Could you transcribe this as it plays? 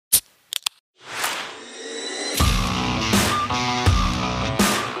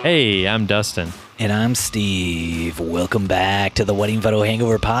Hey, I'm Dustin. And I'm Steve. Welcome back to the Wedding Photo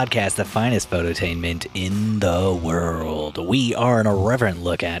Hangover Podcast, the finest phototainment in the world. We are an irreverent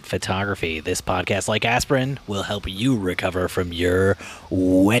look at photography. This podcast, like aspirin, will help you recover from your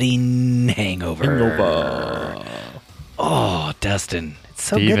wedding hangover. Oh, Dustin, it's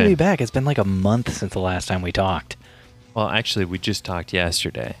so good to be back. It's been like a month since the last time we talked. Well, actually, we just talked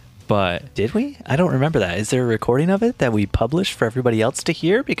yesterday, but... Did we? I don't remember that. Is there a recording of it that we published for everybody else to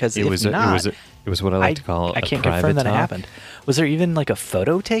hear? Because it was what I like to call I can't confirm that it happened. Was there even like a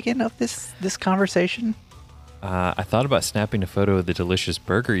photo taken of this conversation? I thought about snapping a photo of the delicious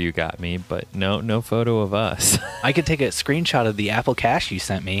burger you got me, but no photo of us. I could take a screenshot of the apple cash you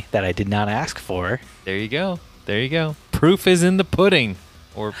sent me that I did not ask for. There you go. Proof is in the pudding,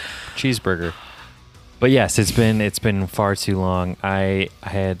 or cheeseburger. But yes, it's been far too long. I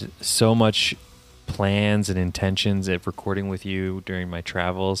had so much plans and intentions of recording with you during my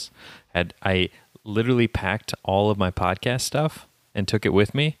travels. I literally packed all of my podcast stuff and took it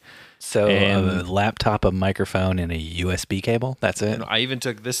with me. So a laptop, a microphone, and a USB cable. That's it. I even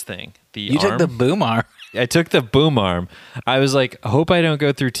took this thing. You took the boom arm. I took the boom arm. I was like, I hope I don't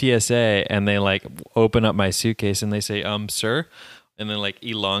go through TSA. And they like open up my suitcase and they say, sir, and then like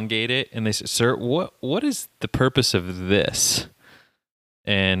elongate it. And they say, sir, what is the purpose of this?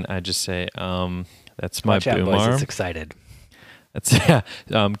 And I just say, that's my boom arm. It's excited.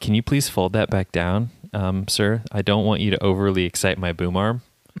 Can you please fold that back down, sir? I don't want you to overly excite my boom arm,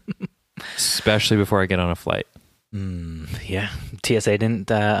 especially before I get on a flight. Yeah. TSA didn't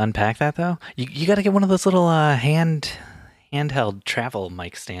unpack that though. You got to get one of those little handheld travel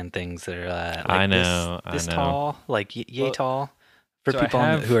mic stand things that are like this tall, like yay tall. For people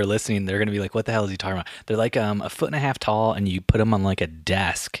who are listening, they're going to be like, what the hell is he talking about? They're like a 1.5 feet tall, and you put them on like a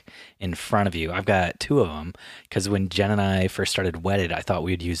desk in front of you. I've got 2 of them because when Jen and I first started Wedded, I thought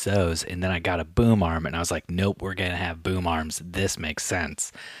we'd use those. And then I got a boom arm, and I was like, nope, we're going to have boom arms. This makes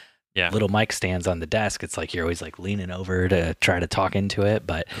sense. Yeah. Little mic stands on the desk. It's like you're always like leaning over to try to talk into it,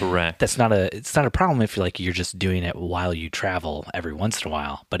 but correct. It's not a problem if you're just doing it while you travel every once in a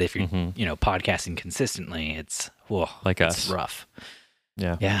while. But if you're podcasting consistently, it's rough.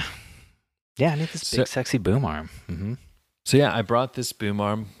 Yeah. I need this big sexy boom arm. Mm-hmm. So yeah, I brought this boom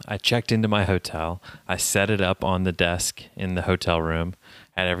arm. I checked into my hotel. I set it up on the desk in the hotel room.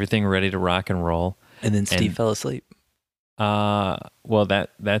 Had everything ready to rock and roll. And then Steve fell asleep. Well,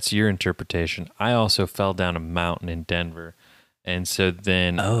 that's your interpretation. I also fell down a mountain in Denver. And so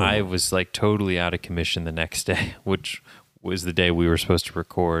then I was like totally out of commission the next day, which was the day we were supposed to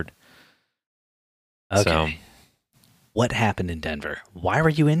record. Okay. So, what happened in Denver? Why were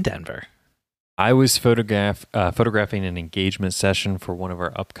you in Denver? I was photographing an engagement session for one of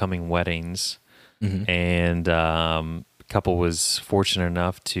our upcoming weddings. Mm-hmm. And, couple was fortunate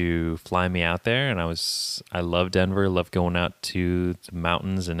enough to fly me out there, and I love Denver, love going out to the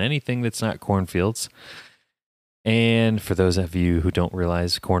mountains and anything that's not cornfields. And for those of you who don't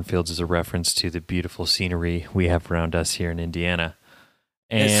realize, cornfields is a reference to the beautiful scenery we have around us here in Indiana.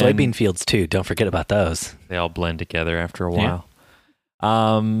 And soybean fields too, don't forget about those. They all blend together after a while.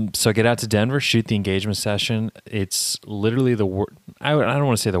 So I get out to Denver, shoot the engagement session. It's literally I don't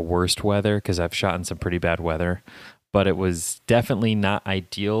want to say the worst weather because I've shot in some pretty bad weather, but it was definitely not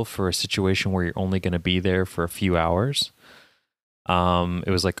ideal for a situation where you're only going to be there for a few hours. It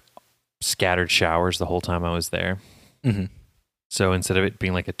was like scattered showers the whole time I was there. Mm-hmm. So instead of it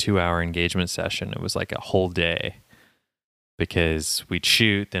being like a 2-hour engagement session, it was like a whole day because we'd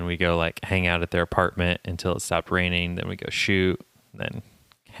shoot, then we go like hang out at their apartment until it stopped raining. Then we go shoot, then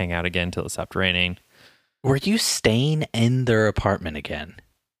hang out again until it stopped raining. Were you staying in their apartment again?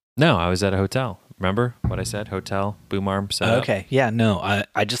 No, I was at a hotel. Remember what I said? Hotel, boom arm set up. Okay. Yeah, no.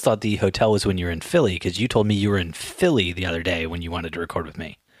 I just thought the hotel was when you were in Philly because you told me you were in Philly the other day when you wanted to record with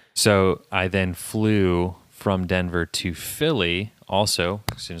me. So I then flew from Denver to Philly also,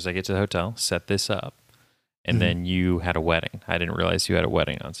 as soon as I get to the hotel, set this up. And then you had a wedding. I didn't realize you had a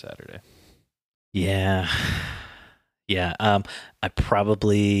wedding on Saturday. Yeah. Yeah. I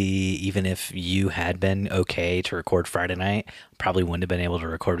probably, even if you had been okay to record Friday night, probably wouldn't have been able to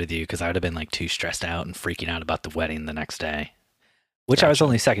record with you because I would have been like too stressed out and freaking out about the wedding the next day, which Gotcha. I was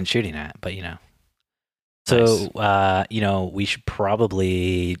only second shooting at, but So, nice. We should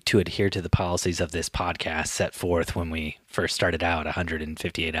probably, to adhere to the policies of this podcast set forth when we first started out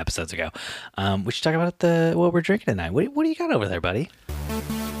 158 episodes ago, we should talk about what we're drinking tonight. What do you got over there, buddy?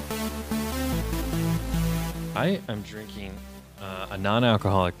 I am drinking a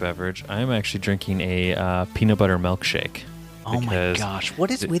non-alcoholic beverage. I am actually drinking a peanut butter milkshake. Oh my gosh.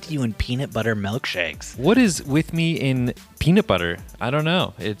 What is with you in peanut butter milkshakes? What is with me in peanut butter? I don't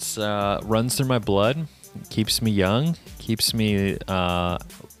know. It's runs through my blood, keeps me young, keeps me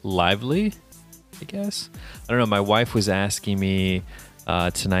lively, I guess. I don't know. My wife was asking me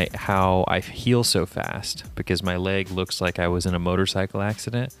tonight how I heal so fast because my leg looks like I was in a motorcycle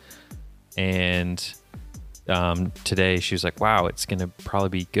accident. And today she was like, wow, it's going to probably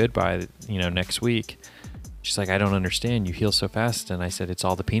be good by, next week. She's like, I don't understand. You heal so fast. And I said, it's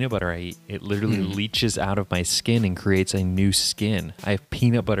all the peanut butter I eat. It literally leaches out of my skin and creates a new skin. I have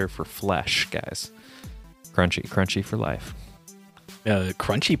peanut butter for flesh, guys. Crunchy for life.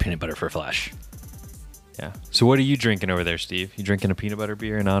 Crunchy peanut butter for flesh. Yeah. So what are you drinking over there, Steve? You drinking a peanut butter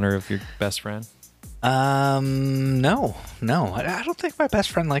beer in honor of your best friend? No. I don't think my best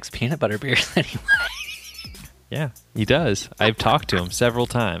friend likes peanut butter beers anyway. Yeah, he does. I've talked to him several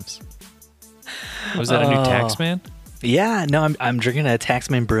times. Was that a new Taxman? Yeah, no, I'm drinking a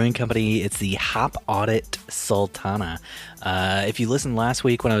Taxman Brewing Company. It's the Hop Audit Sultana. If you listened last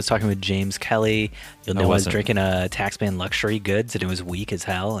week when I was talking with James Kelly, you'll know I was drinking a Taxman Luxury Goods, and it was weak as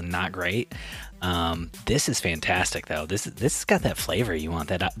hell and not great. This is fantastic, though. This has got that flavor you want,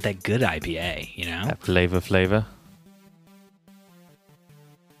 that good IPA, That flavor.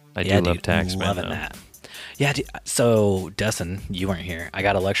 I do love Taxman. Loving that. Yeah, so Dustin, you weren't here. I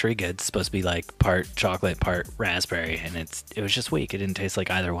got a Luxury Goods, supposed to be like part chocolate, part raspberry, and it was just weak. It didn't taste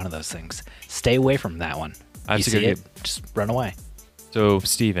like either one of those things. Stay away from that one. You see it, just run away. So,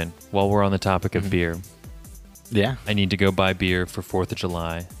 Steven, while we're on the topic of beer, I need to go buy beer for 4th of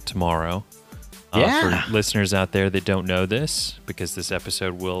July tomorrow. For listeners out there that don't know this, because this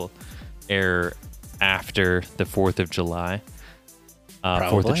episode will air after the 4th of July.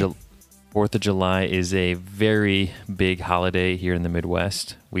 4th of July is a very big holiday here in the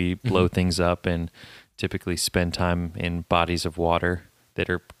Midwest. We blow things up and typically spend time in bodies of water that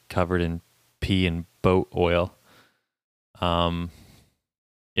are covered in pee and boat oil.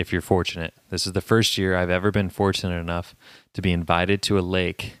 If you're fortunate. This is the first year I've ever been fortunate enough to be invited to a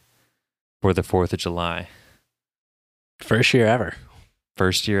lake for the 4th of July. First year ever.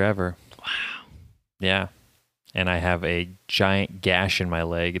 Wow. Yeah. And I have a giant gash in my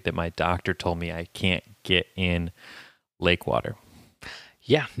leg that my doctor told me I can't get in lake water.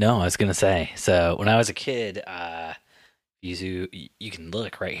 Yeah, no, I was going to say. So when I was a kid, you can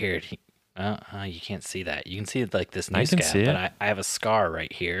look right here. You can't see that. You can see like this new scab, but I have a scar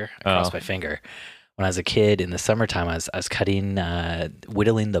right here across my finger. When I was a kid in the summertime, I was cutting,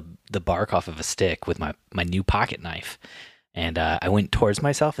 whittling the bark off of a stick with my new pocket knife. And I went towards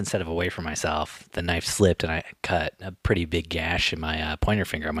myself instead of away from myself. The knife slipped, and I cut a pretty big gash in my pointer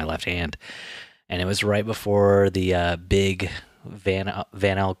finger on my left hand. And it was right before the big Van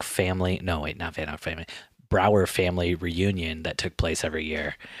Elk family. No, wait, not Van Elk family. Brower family reunion that took place every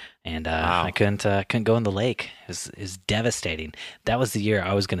year. And I couldn't go in the lake. It was devastating. That was the year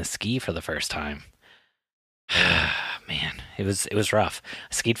I was going to ski for the first time. Man, it was rough.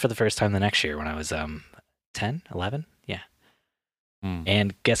 I skied for the first time the next year when I was 10, 11. Yeah.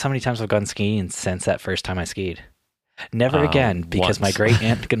 And guess how many times I've gone skiing since that first time I skied? Never again, because my great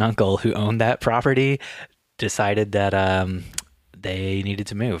aunt and uncle who owned that property decided that they needed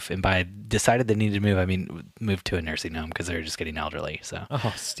to move. And by decided they needed to move, I mean move to a nursing home because they were just getting elderly. So.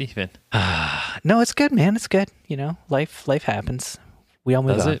 Oh, Stephen. No, it's good, man. It's good. Life happens. We all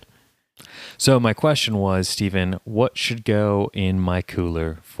move on. It? So my question was, Stephen, what should go in my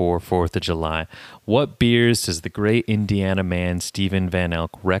cooler for 4th of July? What beers does the great Indiana man, Stephen Van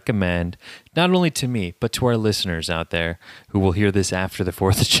Elk, recommend, not only to me, but to our listeners out there who will hear this after the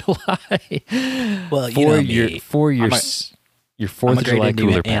 4th of July? Well, your 4th of July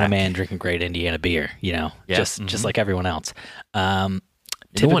cooler pack. Indiana man drinking great Indiana beer, just like everyone else.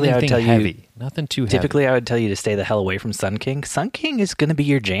 Typically, I would tell you nothing too heavy. Typically, I would tell you to stay the hell away from Sun King. Sun King is going to be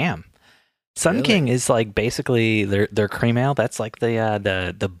your jam. Sun King is like basically their cream ale. That's like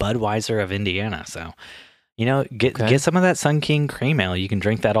the Budweiser of Indiana. So, get some of that Sun King cream ale. You can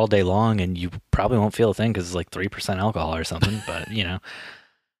drink that all day long, and you probably won't feel a thing because it's like 3% alcohol or something. But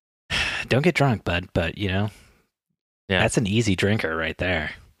don't get drunk, bud. But that's an easy drinker right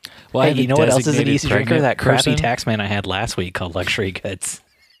there. Well, hey, you know what else is an easy drinker? That crappy Taxman I had last week called Luxury Goods.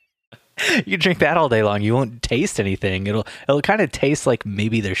 You drink that all day long. You won't taste anything. It'll kind of taste like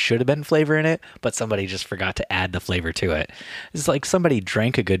maybe there should have been flavor in it, but somebody just forgot to add the flavor to it. It's like somebody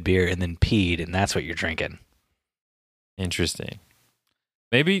drank a good beer and then peed, and that's what you're drinking. Interesting.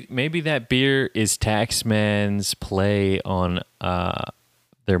 Maybe that beer is Taxman's play on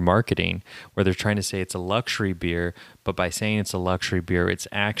their marketing, where they're trying to say it's a luxury beer, but by saying it's a luxury beer, it's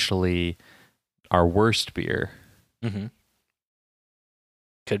actually our worst beer. Mm-hmm.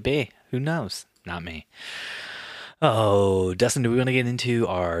 Could be. Who knows? Not me. Oh, Dustin, do we want to get into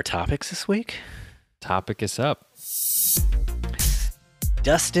our topics this week? Topic is up.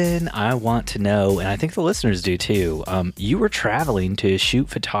 Dustin, I want to know, and I think the listeners do too, you were traveling to shoot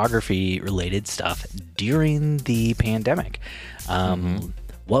photography-related stuff during the pandemic.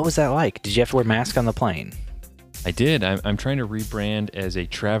 What was that like? Did you have to wear a mask on the plane? I did. I'm trying to rebrand as a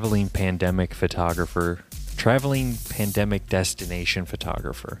traveling pandemic photographer, traveling pandemic destination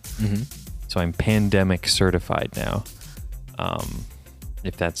photographer. Mm-hmm. So I'm pandemic certified now.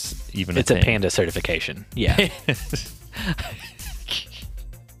 If that's even It's a thing. a panda certification. Yeah.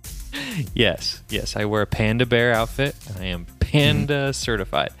 Yes. I wear a panda bear outfit, and I am panda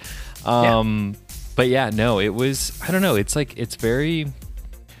certified. But yeah, no, it was, I don't know. It's like, it's very,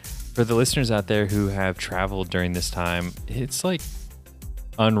 for the listeners out there who have traveled during this time, it's like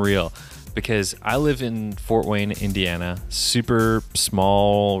unreal, because I live in Fort Wayne, Indiana, super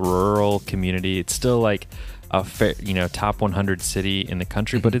small rural community. It's still like a fair, top 100 city in the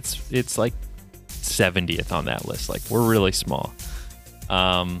country, but it's like 70th on that list. Like, we're really small.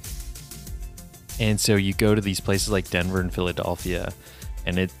 And so you go to these places like Denver and Philadelphia,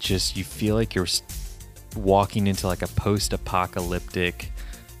 and it just, you feel like you're walking into like a post-apocalyptic.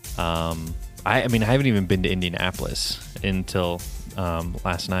 I haven't even been to Indianapolis until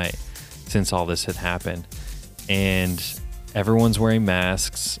last night, since all this had happened, and everyone's wearing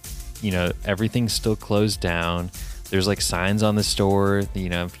masks. Everything's still closed down. There's like signs on the store.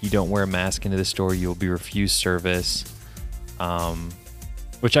 If you don't wear a mask into the store, you'll be refused service.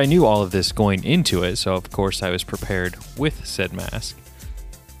 Which I knew all of this going into it, so of course I was prepared with said mask.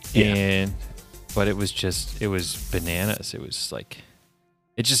 Yeah. But it was bananas. It was like,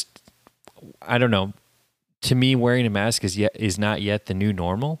 I don't know. To me, wearing a mask is not yet the new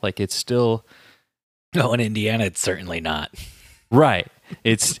normal. Like, it's still. No, in Indiana, it's certainly not. Right.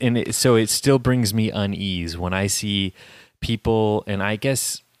 So it still brings me unease when I see people, and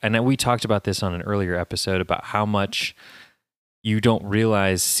we talked about this on an earlier episode about how much you don't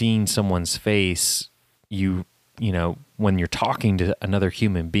realize seeing someone's face, when you're talking to another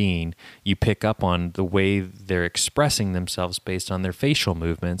human being, you pick up on the way they're expressing themselves based on their facial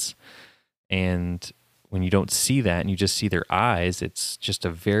movements. And when you don't see that and you just see their eyes, it's just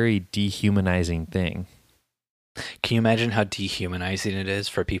a very dehumanizing thing. Can you imagine how dehumanizing it is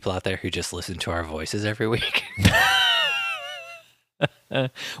for people out there who just listen to our voices every week?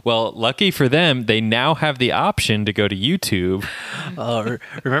 Well, lucky for them, they now have the option to go to YouTube.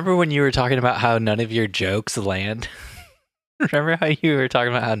 Remember when you were talking about how none of your jokes land? Remember how you were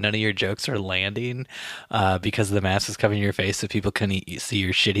talking about how none of your jokes are landing because the mask is covering your face so people couldn't see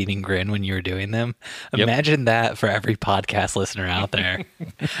your shit-eating grin when you were doing them? Yep. Imagine that for every podcast listener out there.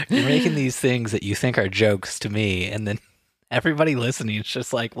 You're making these things that you think are jokes to me, and then everybody listening is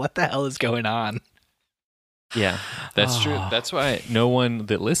just like, what the hell is going on? Yeah, that's true. That's why no one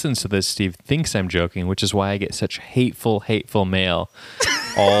that listens to this, Steve, thinks I'm joking, which is why I get such hateful mail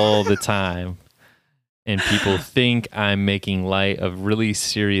all the time. And people think I'm making light of really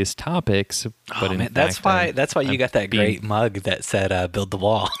serious topics. But that's why you got that great mug that said "Build the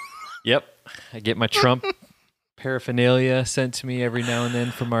Wall." Yep, I get my Trump paraphernalia sent to me every now and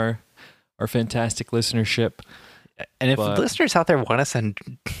then from our fantastic listenership. And if listeners out there want to send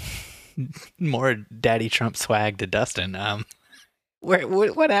more Daddy Trump swag to Dustin,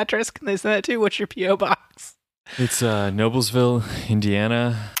 what address can they send it to? What's your P.O. box? It's Noblesville,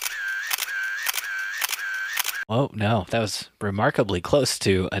 Indiana. Oh, no, that was remarkably close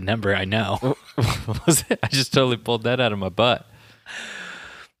to a number I know. Was it? I just totally pulled that out of my butt.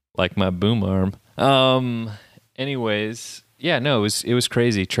 Like my boom arm. Anyways, yeah, no, it was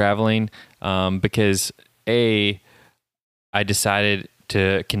crazy traveling because I decided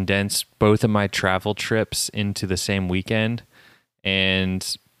to condense both of my travel trips into the same weekend,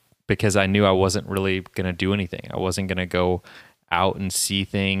 and because I knew I wasn't really going to do anything. I wasn't going to go out and see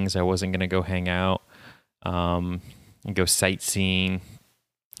things. I wasn't going to go hang out and go sightseeing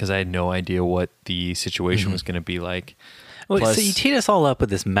because I had no idea what the situation was going to be like. Plus, so you teed us all up with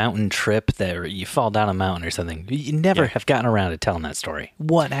this mountain trip that you fall down a mountain or something. You never have gotten around to telling that story.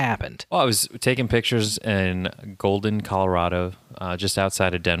 What happened? Well, I was taking pictures in Golden, Colorado, just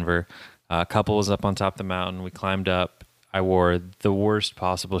outside of Denver. A couple was up on top of the mountain. We climbed up. I wore the worst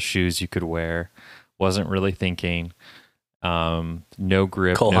possible shoes you could wear. Wasn't really thinking. No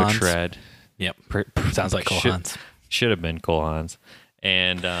grip, Cole no Hans. Tread. Yep. Sounds like Cole Hans. Should have been Cole Hans.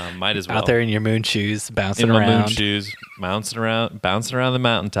 And might as well. Out there in your moon shoes, bouncing in around. My moon shoes, bouncing around the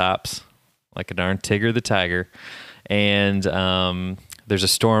mountaintops like a darn Tigger the Tiger. And there's a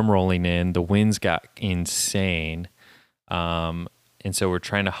storm rolling in. The winds got insane. And so we're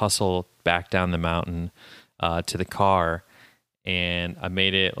trying to hustle back down the mountain to the car. And I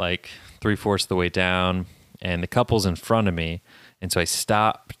made it like 3/4 of the way down, and the couple's in front of me. And so I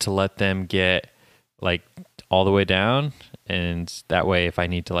stopped to let them get like all the way down. And that way, if I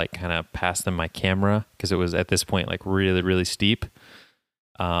need to like kind of pass them my camera, because it was at this point like really, really steep.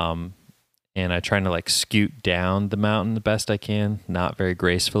 And I trying to like scoot down the mountain the best I can, not very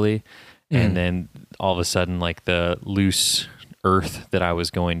gracefully. And then all of a sudden, like the loose earth that I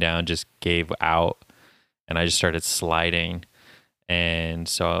was going down just gave out, and I just started sliding. And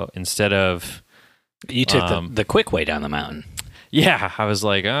so instead of... You took the quick way down the mountain. Yeah, I was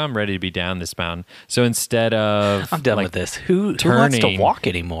like, oh, I'm ready to be down this mountain. So instead of... I'm done with this. Who wants to walk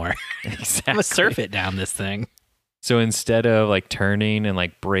anymore? Exactly. I'm going to surf it down this thing. So instead of like turning and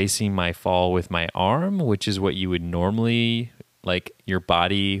like bracing my fall with my arm, which is what you would normally, like your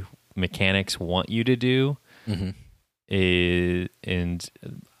body mechanics want you to do, instead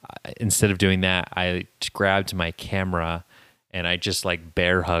of doing that, I grabbed my camera and I just like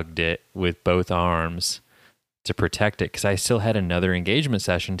bear hugged it with both arms to protect it, because I still had another engagement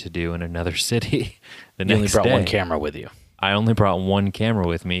session to do in another city the You only next brought day. one camera with you. I only brought one camera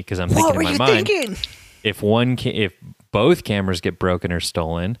with me because I'm thinking in my mind, if both cameras get broken or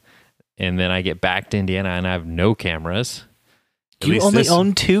stolen, and then I get back to Indiana and I have no cameras. You only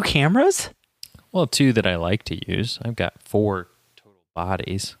own 2 cameras? Well, 2 that I like to use. I've got 4 total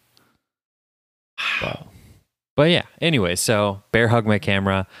bodies. Wow. But yeah, anyway, so bear hug my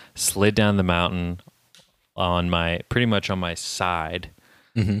camera, slid down the mountain pretty much on my side.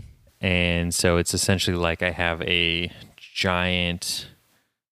 And so it's essentially like I have a giant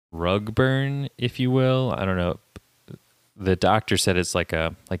rug burn, if you will. I don't know. The doctor said it's like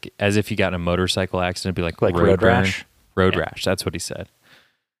as if you got in a motorcycle accident, it'd be like road rash. Road rash. That's what he said.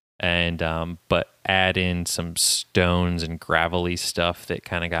 And but add in some stones and gravelly stuff that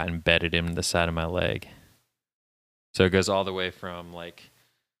kind of got embedded in the side of my leg. So it goes all the way from like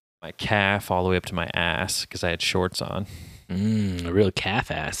my calf all the way up to my ass because I had shorts on. A real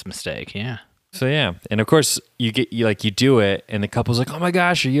calf ass mistake, yeah. So yeah, and of course you do it, and the couple's like, "Oh my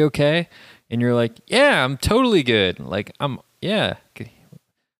gosh, are you okay?" And you're like, "Yeah, I'm totally good." Like yeah.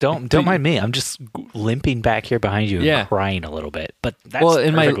 Don't mind me. I'm just limping back here behind you and crying a little bit, but that's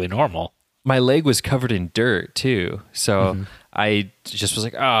perfectly normal. My leg was covered in dirt too, so I just was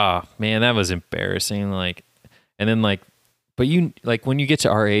like, "Oh man, that was embarrassing." Like, and then like, but you like when you get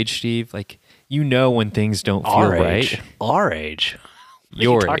to our age, Steve, like you know when things don't feel right. Our age.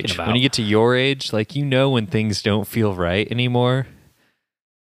 Your age. When you get to your age, like you know when things don't feel right anymore.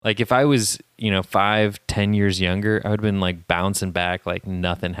 Like if I was, 5-10 years younger, I would have been like bouncing back like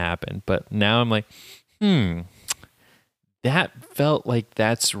nothing happened. But now I'm like, that felt like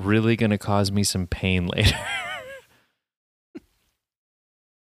that's really going to cause me some pain later.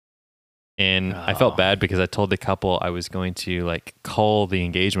 And I felt bad because I told the couple I was going to like cull the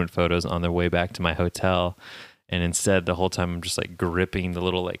engagement photos on their way back to my hotel. And instead, the whole time I'm just like gripping the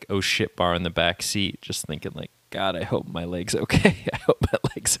little like oh shit bar in the back seat, just thinking like, God, I hope my leg's okay. I hope my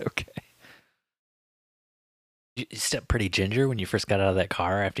leg's okay. You stepped pretty ginger when you first got out of that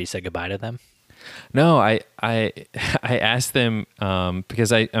car after you said goodbye to them? No, I asked them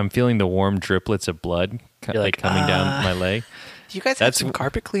because I'm feeling the warm driplets of blood like coming down my leg. Do you guys have some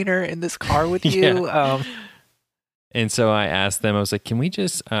carpet cleaner in this car with you? And so I asked them, I was like, can we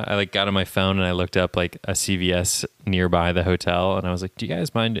just, I like got on my phone and I looked up like a CVS nearby the hotel. And I was like, do you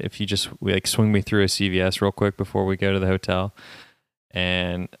guys mind if you just like swing me through a CVS real quick before we go to the hotel?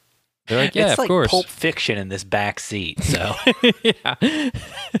 And they're like, yeah, it's of like course. Pulp Fiction in this back seat. So yeah.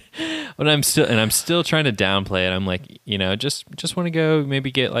 But I'm still trying to downplay it. I'm like, just want to go maybe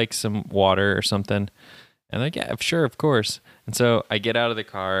get like some water or something. And like, yeah, sure, of course. And so I get out of the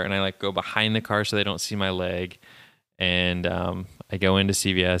car and I like go behind the car so they don't see my leg. And I go into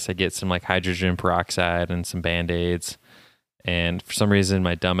CVS, I get some like hydrogen peroxide and some Band-Aids. And for some reason,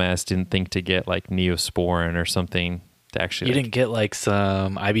 my dumbass didn't think to get like Neosporin or something to actually... You didn't get like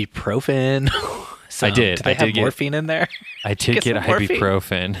some ibuprofen? I did. Did they have morphine in there? I did get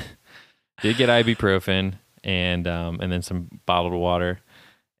ibuprofen. Did get ibuprofen and then some bottled water.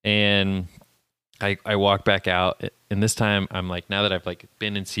 And I walk back out. And this time I'm like, now that I've like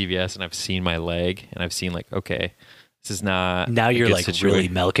been in CVS and I've seen my leg and I've seen like, okay... This is not. Now you're like really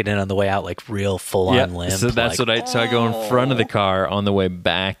milking it on the way out, like real full on limp. So that's like, So I go in front of the car on the way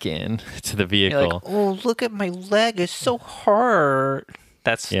back in to the vehicle. You're like, oh, look at my leg! It's so hard.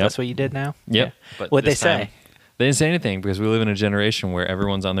 That's what you did now. Yep. Yeah. What'd they say? They didn't say anything because we live in a generation where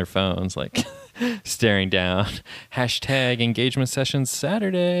everyone's on their phones. Like, staring down. Hashtag engagement session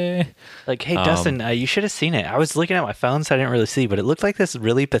Saturday. Like, hey, Dustin, you should have seen it. I was looking at my phone, so I didn't really see, but it looked like this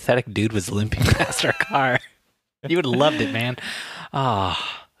really pathetic dude was limping past our car. You would have loved it, man. Oh,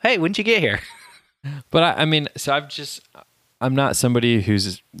 hey, when'd you get here? But I mean, so I'm not somebody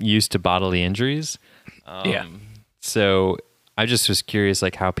who's used to bodily injuries. Yeah. So I just was curious,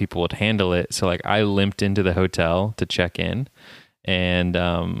 like, how people would handle it. So, like, I limped into the hotel to check in, and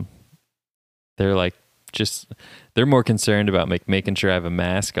they're like, they're more concerned about making sure I have a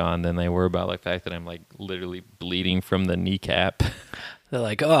mask on than they were about like the fact that I'm like literally bleeding from the kneecap. They're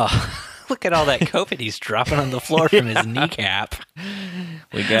like, oh, look at all that COVID he's dropping on the floor from his kneecap.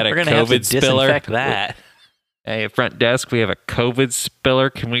 We got We're a gonna have to COVID spiller. disinfect that. Hey, at front desk, we have a COVID spiller.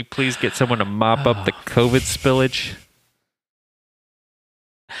 Can we please get someone to mop up the COVID spillage?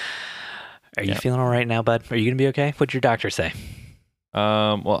 Are you feeling all right now, bud? Are you gonna be okay? What'd your doctor say?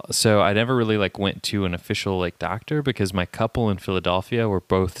 Well, so I never really like went to an official like doctor because my couple in Philadelphia were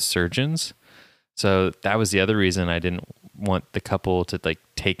both surgeons. So that was the other reason I didn't want the couple to like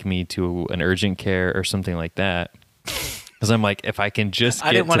take me to an urgent care or something like that. Because I'm like, if I can just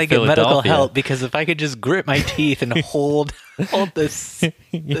I didn't want to get medical help because if I could just grit my teeth and hold this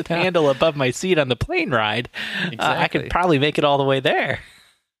the handle above my seat on the plane ride, I could probably make it all the way there.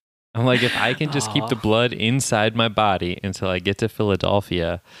 I'm like, if I can just keep the blood inside my body until I get to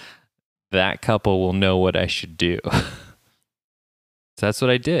Philadelphia, that couple will know what I should do. So that's what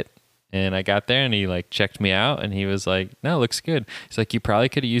I did. And I got there and he like checked me out and he was like, no, looks good. He's like, you probably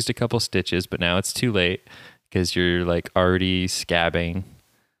could have used a couple stitches, but now it's too late because you're like already scabbing.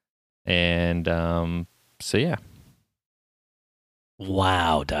 And so, yeah.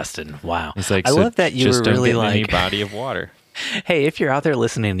 Wow, Dustin. Wow. He's like, I love that you were really like any body of water. Hey, if you're out there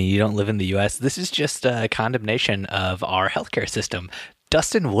listening and you don't live in the U.S., this is just a condemnation of our healthcare system.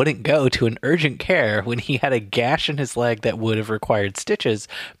 Dustin wouldn't go to an urgent care when he had a gash in his leg that would have required stitches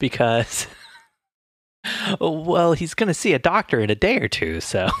because, well, he's going to see a doctor in a day or two.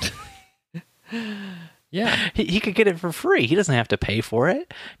 So, yeah, he could get it for free. He doesn't have to pay for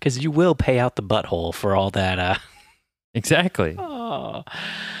it because you will pay out the butthole for all that. Exactly. Oh.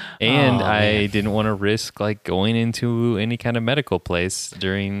 And I didn't want to risk like going into any kind of medical place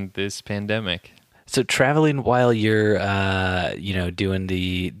during this pandemic. So traveling while you're, doing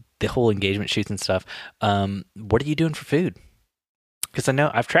the whole engagement shoots and stuff, what are you doing for food? Because I know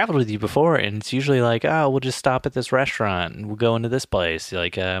I've traveled with you before, and it's usually like, oh, we'll just stop at this restaurant and we'll go into this place.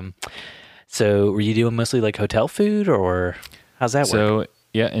 Like, so were you doing mostly like hotel food, or how's that work? So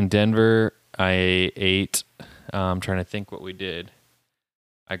yeah, in Denver, I ate. I'm trying to think what we did.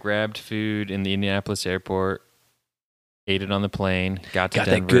 I grabbed food in the Indianapolis airport, ate it on the plane, got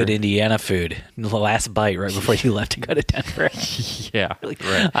Denver. That good Indiana food. The last bite right before you left to go to Denver. Yeah,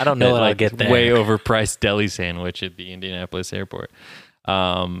 right. I don't know what I'll get there. Way overpriced deli sandwich at the Indianapolis airport.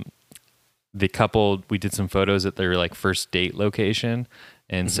 The couple, we did some photos at their like first date location.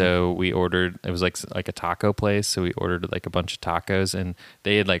 And so we ordered, it was like a taco place. So we ordered like a bunch of tacos and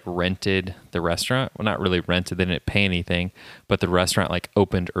they had like rented the restaurant. Well, not really rented. They didn't pay anything, but the restaurant like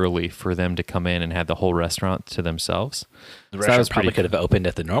opened early for them to come in and had the whole restaurant to themselves. The restaurant probably could have opened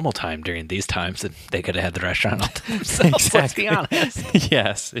at the normal time during these times and they could have had the restaurant all to themselves. Exactly. Let's be honest.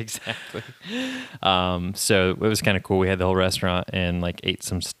 Yes, exactly. So it was kind of cool. We had the whole restaurant and like ate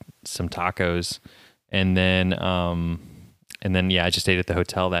some tacos and then, yeah, I just stayed at the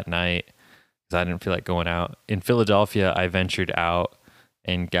hotel that night because I didn't feel like going out. In Philadelphia, I ventured out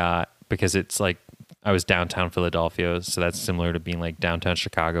and because it's like I was downtown Philadelphia, so that's similar to being like downtown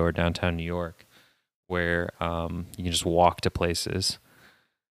Chicago or downtown New York, where you can just walk to places.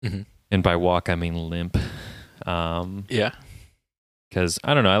 Mm-hmm. And by walk, I mean limp. Yeah. Because,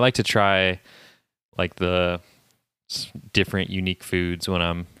 I don't know, I like to try like the different unique foods when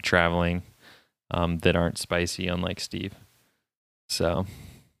I'm traveling that aren't spicy, unlike Steve. So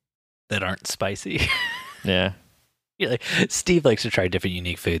that aren't spicy. Yeah. Steve likes to try different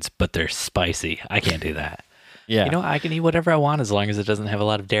unique foods, but they're spicy. I can't do that. Yeah. I can eat whatever I want as long as it doesn't have a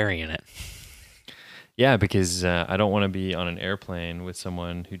lot of dairy in it. Yeah, because I don't want to be on an airplane with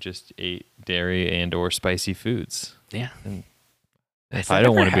someone who just ate dairy and or spicy foods. Yeah. And I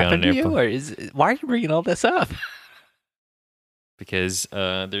don't want to be on an airplane. Why are you bringing all this up? Because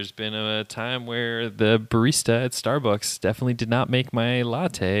there's been a time where the barista at Starbucks definitely did not make my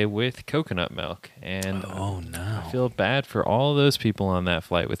latte with coconut milk. And oh, no. I feel bad for all those people on that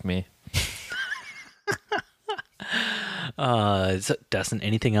flight with me. So Dustin,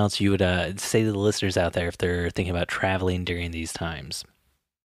 anything else you would say to the listeners out there if they're thinking about traveling during these times?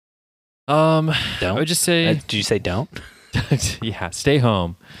 Don't? I would just say... did you say don't? Yeah, stay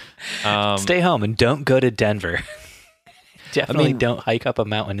home. Stay home and don't go to Denver. Definitely I mean, don't hike up a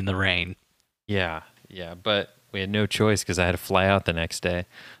mountain in the rain. yeah, but we had no choice because I had to fly out the next day.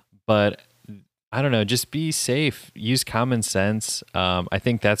 But I don't know, just be safe, use common sense. I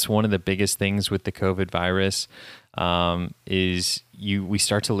think that's one of the biggest things with the COVID virus, is we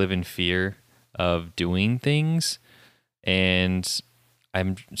start to live in fear of doing things, and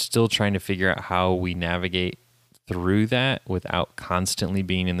I'm still trying to figure out how we navigate through that without constantly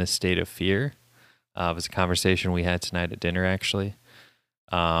being in this state of fear. It was a conversation we had tonight at dinner, actually.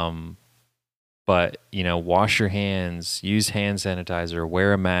 But, wash your hands, use hand sanitizer,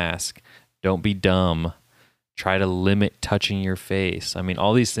 wear a mask, don't be dumb, try to limit touching your face. I mean,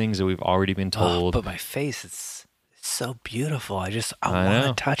 all these things that we've already been told. But my face, it's so beautiful. I I want know.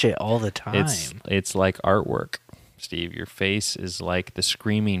 to touch it all the time. It's like artwork, Steve. Your face is like the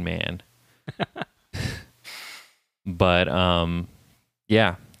screaming man. But,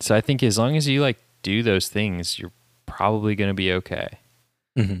 yeah. So I think as long as you do those things, you're probably going to be okay.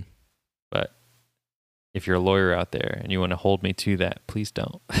 Mm-hmm. But if you're a lawyer out there and you want to hold me to that, please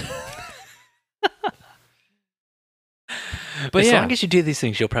don't. But as long as you do these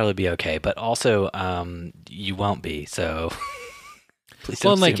things, you'll probably be okay. But also, you won't be. So please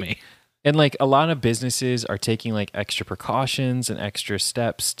don't sue me. And a lot of businesses are taking extra precautions and extra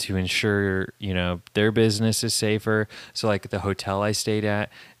steps to ensure, their business is safer. So the hotel I stayed at,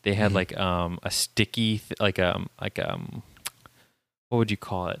 they had a sticky, what would you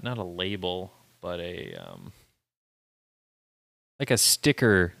call it? Not a label, but a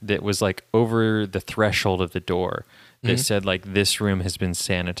sticker that was over the threshold of the door that said this room has been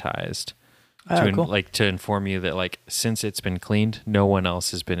sanitized. Cool. To inform you that since it's been cleaned, no one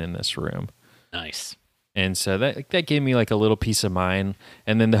else has been in this room. Nice. And so that gave me a little peace of mind.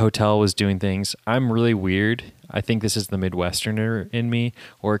 And then the hotel was doing things. I'm really weird. I think this is the Midwesterner in me,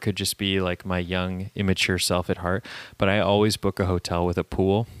 or it could just be my young, immature self at heart. But I always book a hotel with a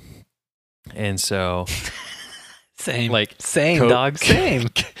pool. And so same dog, same.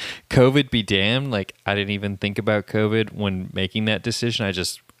 COVID be damned. I didn't even think about COVID when making that decision.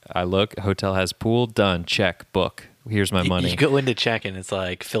 I look, hotel has pool, done, check, book. Here's my money. You go into check and it's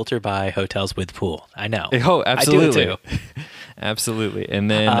filter by hotels with pool. I know. Oh, absolutely. I do it too. Absolutely. And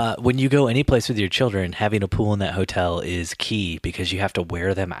then when you go any place with your children, having a pool in that hotel is key because you have to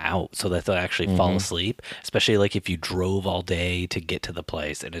wear them out so that they'll actually fall asleep, especially if you drove all day to get to the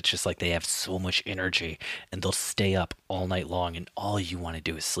place and it's just they have so much energy and they'll stay up all night long and all you want to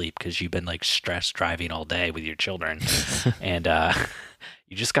do is sleep because you've been stressed driving all day with your children. And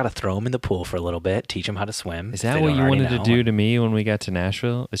you just got to throw them in the pool for a little bit, teach them how to swim. Is that what you wanted to do to me when we got to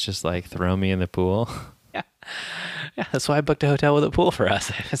Nashville? It's just throw me in the pool. Yeah. Yeah, that's why I booked a hotel with a pool for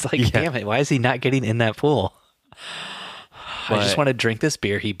us. It's damn it, why is he not getting in that pool? I just want to drink this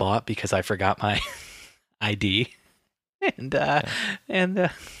beer he bought because I forgot my ID and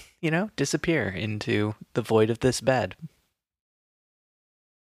disappear into the void of this bed.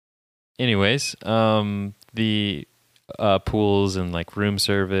 Anyways, the pools and room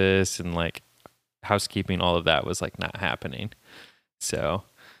service and housekeeping, all of that was not happening. So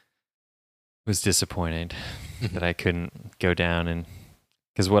was disappointed that I couldn't go down and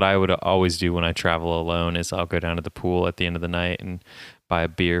because what I would always do when I travel alone is I'll go down to the pool at the end of the night and buy a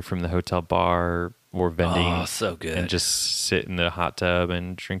beer from the hotel bar or vending. Oh, so good. And just sit in the hot tub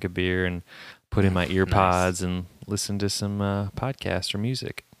and drink a beer and put in my ear pods and listen to some podcast or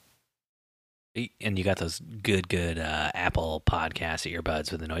music. And you got those good Apple Podcast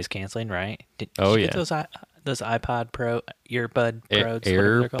earbuds with the noise canceling, right? Did you get those iPod Pro earbud Pros?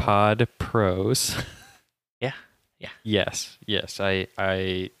 AirPod Pros. Yeah. Yes.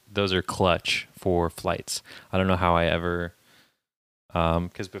 I those are clutch for flights. I don't know how I ever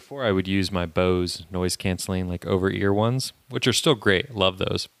because before I would use my Bose noise canceling over ear ones, which are still great. Love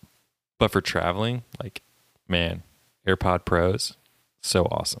those. But for traveling, man, AirPod Pros, so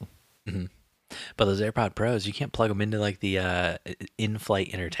awesome. Mm-hmm. But those AirPod Pros, you can't plug them into the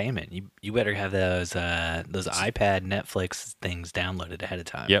in-flight entertainment. You better have those iPad Netflix things downloaded ahead of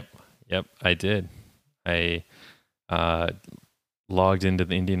time. Yep, I did. I logged into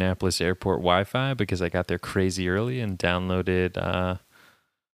the Indianapolis airport Wi-Fi because I got there crazy early and downloaded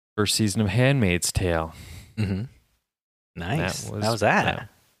first season of Handmaid's Tale. Mm-hmm. Nice. How was that?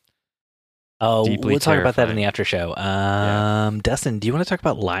 Oh, Deeply we'll talk about that in terrifying. the after show. Dustin, do you want to talk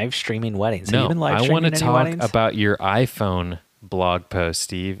about live streaming weddings? Have No, you been live I streaming want to any talk weddings? about your iPhone blog post,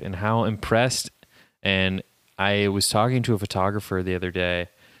 Steve, and how impressed. And I was talking to a photographer the other day,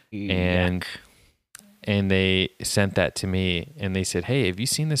 and they sent that to me, and they said, "Hey, have you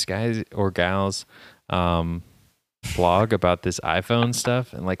seen this guys or gals blog about this iPhone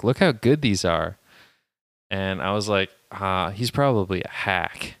stuff, and like, look how good these are. And I was like, he's probably a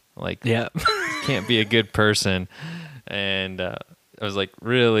hack. Like, Yeah. can't be a good person. And I was like,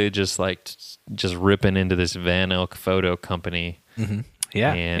 really just ripping into this Van Elk photo company. Mm-hmm.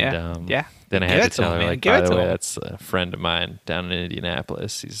 Yeah. And yeah. then I Give had it to to tell him, her, man. like, Give by it the to way, him. that's a friend of mine down in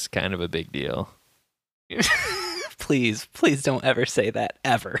Indianapolis. He's kind of a big deal. Please don't ever say that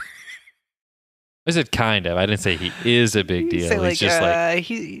ever. I said kind of. I didn't say he is a big You deal. say, He's like, just like,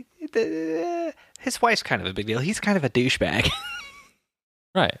 his wife's kind of a big deal. He's kind of a douchebag.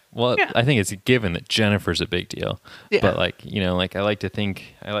 right. Well, Yeah. I think it's a given that Jennifer's a big deal. Yeah. But like, like I like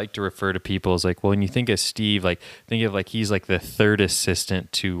to refer to people as like, well, when you think of Steve, like think of like he's like the third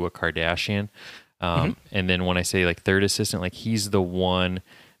assistant to a Kardashian. And then when I say like third assistant, like he's the one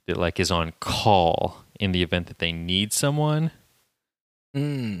that like is on call in the event that they need someone.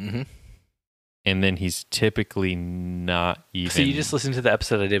 Mm-hmm. And then he's typically not even. So you just listened to the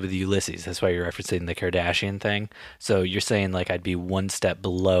episode I did with Ulysses. That's why you're referencing the Kardashian thing. So you're saying like I'd be one step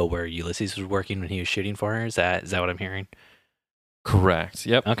below where Ulysses was working when he was shooting for her. Is that what I'm hearing? Correct.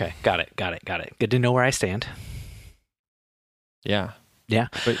 Yep. Okay. Got it. Good to know where I stand. Yeah. Yeah.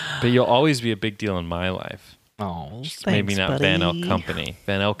 But you'll always be a big deal in my life. Oh, Just thanks, maybe not buddy. Van Elk Company,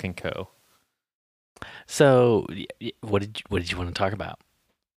 Van Elk and Co. So what did you want to talk about?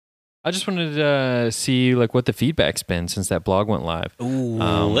 I just wanted to see like what the feedback's been since that blog went live. Ooh,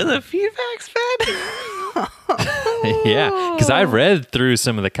 what the feedback's been? Yeah, because I read through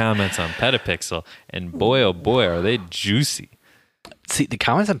some of the comments on Petapixel, and boy, oh boy, are they juicy. See, the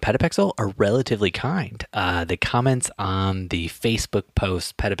comments on Petapixel are relatively kind. The comments on the Facebook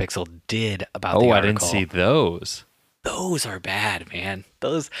post Petapixel did about the article. I didn't see those. Those are bad, man.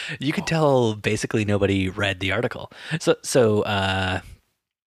 Those you could tell basically nobody read the article. So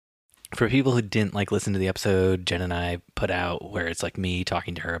for people who didn't like listen to the episode Jen and I put out where it's like me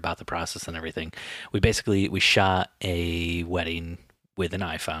talking to her about the process and everything, we shot a wedding with an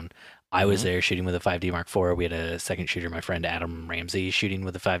iPhone. I was there shooting with a 5D Mark IV. We had a second shooter, my friend Adam Ramsey, shooting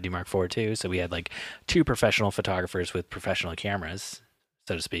with a 5D Mark IV too. So we had like two professional photographers with professional cameras,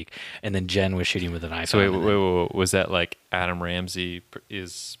 so to speak. And then Jen was shooting with an iPhone. So wait, was that like Adam Ramsey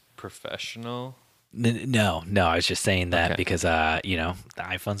is professional? No, I was just saying that because, the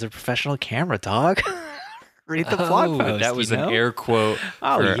iPhone's a professional camera, dog. Read the blog post. That was an air quote for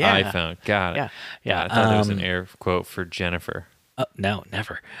iPhone. Got it. Yeah. I thought that was an air quote for Jennifer. No,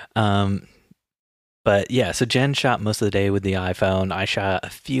 never. But yeah, so Jen shot most of the day with the iPhone. I shot a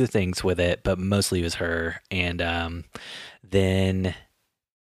few things with it, but mostly it was her. And then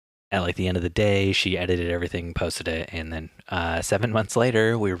at like the end of the day, she edited everything, posted it, and then 7 months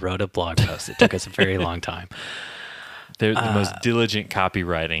later, we wrote a blog post. It took us a very long time. They're the most diligent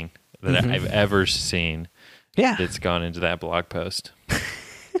copywriting that I've ever seen. Yeah, that's gone into that blog post.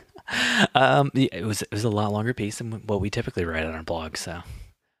 It was a lot longer piece than what we typically write on our blog. So,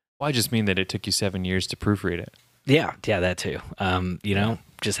 well, I just mean that it took you 7 years to proofread it. Yeah, that too.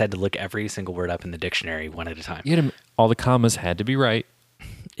 Just had to look every single word up in the dictionary one at a time. All the commas had to be right.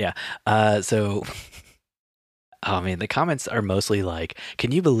 Yeah. Oh man, the comments are mostly like,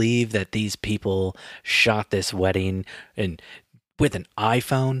 "Can you believe that these people shot this wedding and with an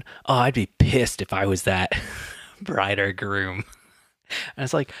iPhone? Oh, I'd be pissed if I was that bride or groom." And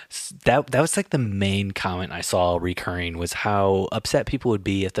it's like that was like the main comment I saw recurring was how upset people would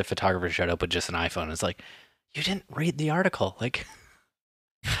be if the photographer showed up with just an iPhone. It's like, you didn't read the article. Like,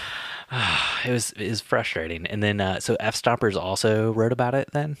 it was frustrating. And then so F-Stoppers also wrote about it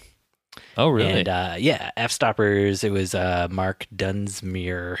then. Oh, really? And F-Stoppers, it was Mark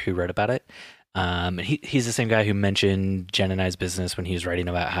Dunsmuir who wrote about it. And he's the same guy who mentioned Jen and I's business when he was writing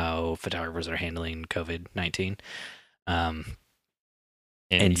about how photographers are handling COVID-19.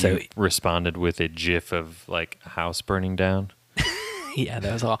 And so you responded with a GIF of like a house burning down. Yeah,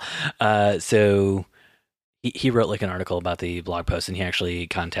 that was all. So he wrote like an article about the blog post, and he actually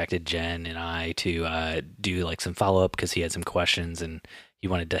contacted Jen and I to do like some follow up because he had some questions and he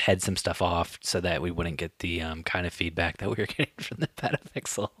wanted to head some stuff off so that we wouldn't get the kind of feedback that we were getting from the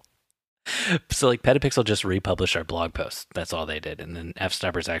Petapixel. So like Petapixel just republished our blog post. That's all they did, and then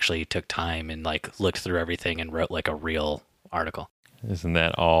F-Stoppers actually took time and like looked through everything and wrote like a real article. Isn't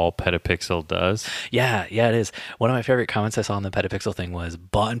that all Petapixel does? Yeah, it is. One of my favorite comments I saw on the Petapixel thing was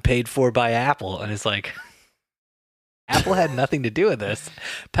bought and paid for by Apple. And it's like, Apple had nothing to do with this.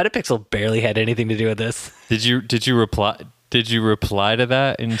 Petapixel barely had anything to do with this. Did you reply to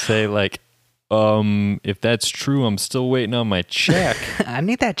that and say like, if that's true, I'm still waiting on my check. I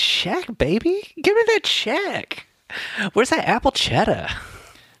need that check, baby. Give me that check. Where's that Apple cheddar?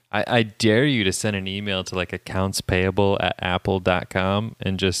 I dare you to send an email to like accountspayable@apple.com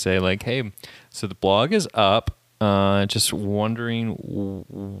and just say like, hey, so the blog is up. Just wondering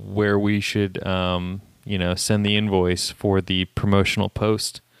where we should, send the invoice for the promotional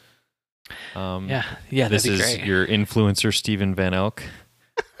post. Yeah, this that'd be is great. your influencer, Steven Van Elk.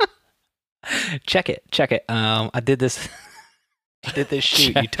 Check it. I did this. I did this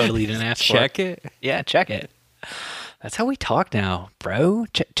shoot. You totally didn't ask for. Check it. Yeah, check it. That's how we talk now, bro.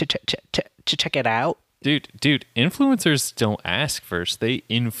 Check it out. Dude, influencers don't ask first. They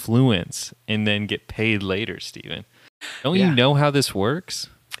influence and then get paid later, Steven. Don't you know how this works?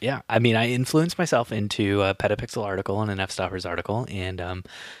 Yeah, I mean, I influenced myself into a Petapixel article and an Fstoppers article, and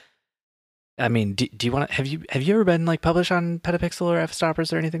I mean, do you want to have you ever been like published on Petapixel or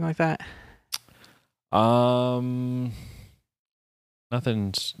Fstoppers or anything like that?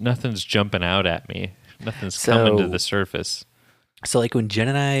 Nothing's jumping out at me. Nothing's coming to the surface. So like when Jen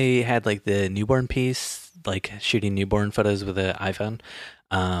and I had like the newborn piece, like shooting newborn photos with an iPhone,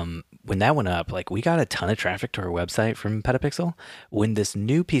 when that went up, like we got a ton of traffic to our website from Petapixel. When this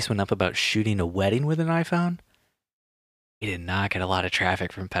new piece went up about shooting a wedding with an iPhone, we did not get a lot of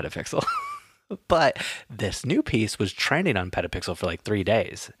traffic from Petapixel. But this new piece was trending on Petapixel for like 3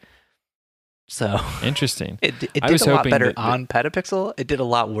 days. So interesting. It did a lot better on Petapixel. It did a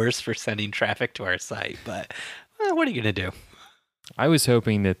lot worse for sending traffic to our site. But what are you going to do? I was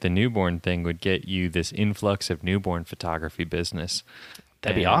hoping that the newborn thing would get you this influx of newborn photography business.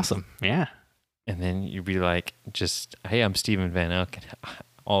 That'd be awesome. Yeah. And then you'd be like, hey, I'm Steven Van Elk.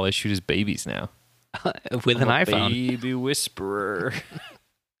 All I shoot is babies now. With an iPhone. Baby whisperer.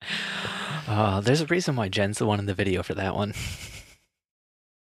 There's a reason why Jen's the one in the video for that one.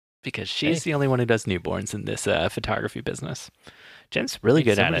 Because she's the only one who does newborns in this photography business. Jen's really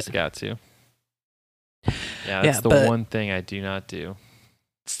good at it. Somebody's got to. Yeah, that's the one thing I do not do.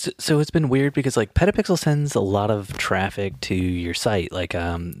 So it's been weird because like Petapixel sends a lot of traffic to your site. Like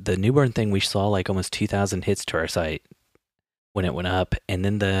the newborn thing, we saw like almost 2,000 hits to our site when it went up, and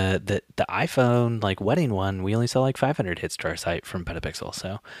then the iPhone like wedding one, we only saw like 500 hits to our site from Petapixel.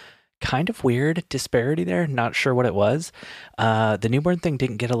 So kind of weird disparity there. Not sure what it was. The newborn thing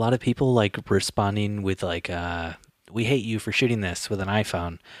didn't get a lot of people like responding with like we hate you for shooting this with an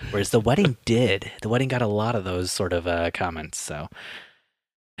iPhone, whereas the wedding did. The wedding got a lot of those sort of comments. So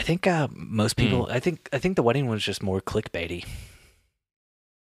I think most people. I think the wedding was just more clickbaity.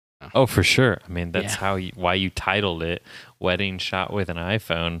 Oh, for sure. I mean, that's why you titled it "Wedding Shot with an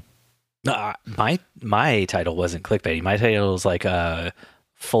iPhone." No, my title wasn't clickbaity. My title was like a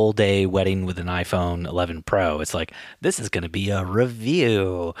full day wedding with an iPhone 11 Pro. It's like, this is going to be a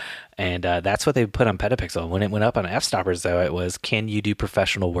review. And that's what they put on Petapixel. When it went up on Fstoppers, though, it was, can you do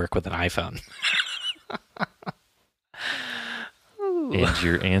professional work with an iPhone? And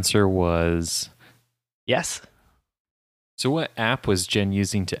your answer was? Yes. So what app was Jen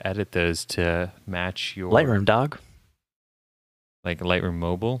using to edit those to match your... Lightroom, dog. Like Lightroom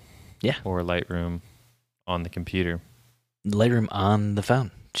Mobile? Yeah. Or Lightroom on the computer? Lightroom on the phone.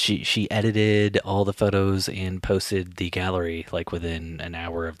 She edited all the photos and posted the gallery like within an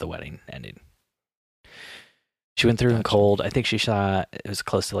hour of the wedding ending. She went through and culled. I think she shot, it was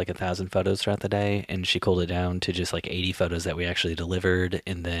close to like 1,000 photos throughout the day, and she culled it down to just like 80 photos that we actually delivered,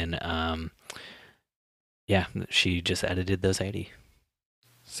 and then she just edited those 80.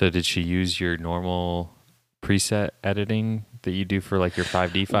 So did she use your normal preset editing that you do for like your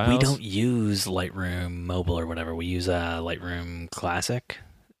 5D files? We don't use Lightroom Mobile or whatever. We use Lightroom Classic,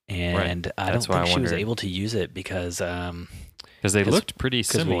 and I don't think she was able to use it because they looked pretty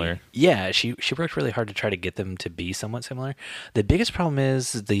similar. She worked really hard to try to get them to be somewhat similar. The biggest problem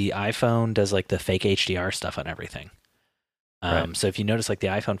is the iPhone does like the fake HDR stuff on everything. Right. So if you notice, like the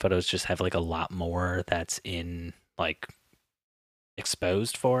iPhone photos just have like a lot more that's in like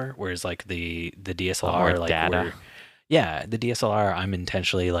exposed for, whereas like the DSLR like data. The DSLR, I'm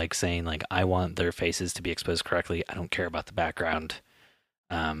intentionally like saying like I want their faces to be exposed correctly. I don't care about the background,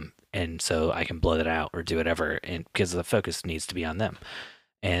 and so I can blow that out or do whatever, and because the focus needs to be on them.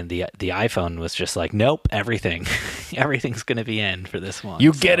 And the iPhone was just like, nope, everything's gonna be in for this one.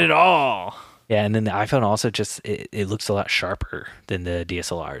 You get it all. Yeah, and then the iPhone also just it looks a lot sharper than the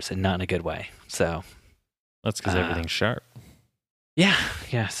DSLRs, and not in a good way. So that's because everything's sharp. Yeah.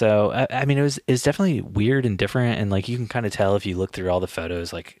 So I mean, it was definitely weird and different, and like you can kind of tell if you look through all the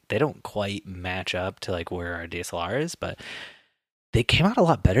photos, like they don't quite match up to like where our DSLR is, but they came out a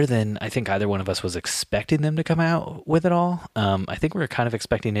lot better than I think either one of us was expecting them to come out with it all. I think we were kind of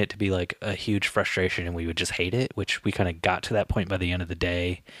expecting it to be like a huge frustration, and we would just hate it, which we kind of got to that point by the end of the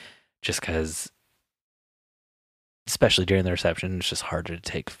day, just because especially during the reception. It's just harder to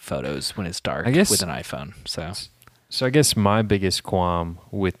take photos when it's dark I guess with an iPhone. So I guess my biggest qualm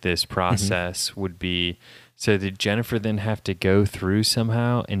with this process would be, so did Jennifer then have to go through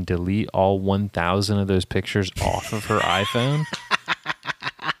somehow and delete all 1,000 of those pictures off of her iPhone?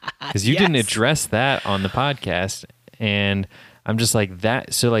 Because you didn't address that on the podcast, and I'm just like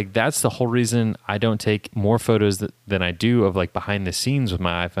that. So like that's the whole reason I don't take more photos than I do of like behind the scenes with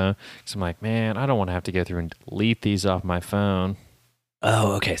my iPhone. Because I'm like, man, I don't want to have to go through and delete these off my phone.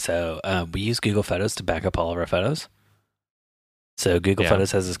 Oh, okay. So we use Google Photos to back up all of our photos. So Google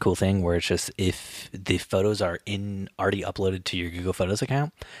Photos has this cool thing where it's just if the photos are already uploaded to your Google Photos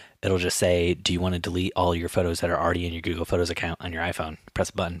account, it'll just say, do you want to delete all your photos that are already in your Google Photos account on your iPhone?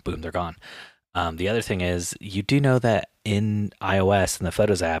 Press a button, boom, they're gone. The other thing is, you do know that in iOS in the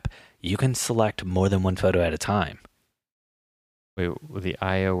Photos app, you can select more than one photo at a time. Wait, the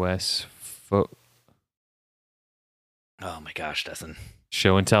iOS Oh my gosh, Dustin.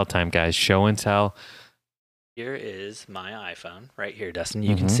 Show and tell time, guys. Show and tell. Here is my iPhone right here, Dustin.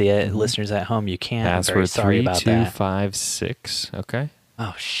 You can see it. Listeners at home, you can't. Password I'm very sorry about that. 3256. Okay.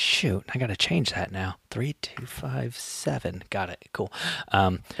 Oh shoot! I gotta change that now. 3257. Got it. Cool.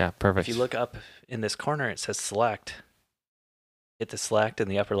 Yeah, perfect. If you look up in this corner, it says select. Hit the select in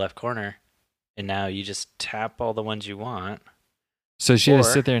the upper left corner, and now you just tap all the ones you want. So she had to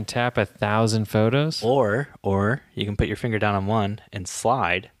sit there and tap 1,000 photos? Or you can put your finger down on one and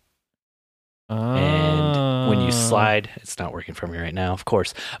slide. And when you slide, it's not working for me right now. Of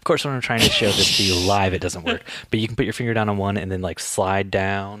course, when I'm trying to show this to you live, it doesn't work. But you can put your finger down on one and then like slide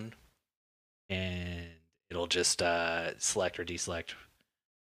down, and it'll just select or deselect.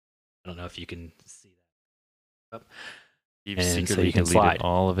 I don't know if you can see that. You've secretly deleted slide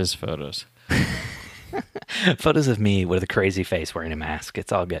all of his photos. Photos of me with a crazy face wearing a mask.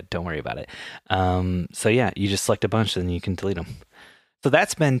 It's all good. Don't worry about it. So yeah, you just select a bunch and you can delete them. So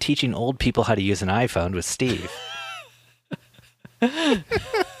that's been teaching old people how to use an iPhone with Steve. I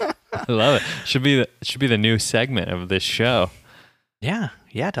love it. Should be the new segment of this show. Yeah,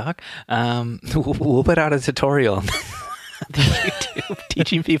 Doc. We'll put out a tutorial on YouTube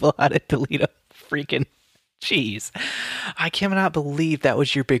teaching people how to delete a freaking cheese. I cannot believe that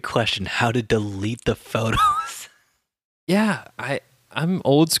was your big question: how to delete the photos. Yeah, I'm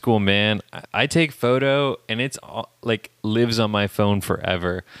old school, man. I take photo and it's all, like lives on my phone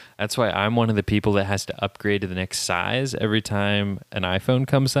forever. That's why I'm one of the people that has to upgrade to the next size every time an iPhone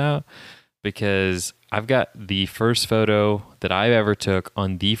comes out, because I've got the first photo that I ever took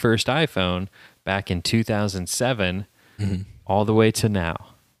on the first iPhone back in 2007 all the way to now.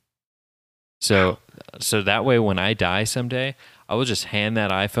 So that way when I die someday, I will just hand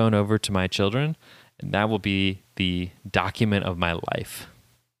that iPhone over to my children, and that will be the document of my life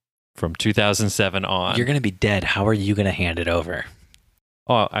from 2007 on. You're going to be dead. How are you going to hand it over?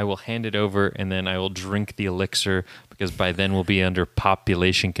 Oh, I will hand it over, and then I will drink the elixir, because by then we'll be under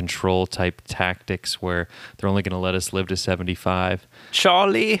population control type tactics where they're only going to let us live to 75.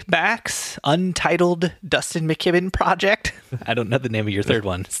 Charlie Max, Untitled Dustin McKibben Project. I don't know the name of your third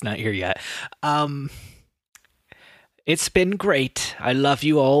one. It's not here yet. It's been great. I love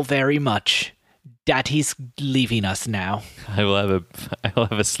you all very much. Daddy's leaving us now. I will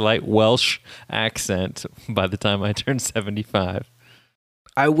have a slight Welsh accent by the time I turn 75.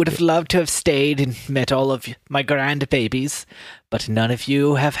 I would have loved to have stayed and met all of my grandbabies, but none of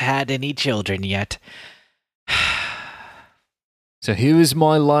you have had any children yet. So here is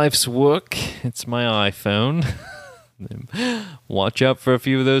my life's work. It's my iPhone. Watch out for a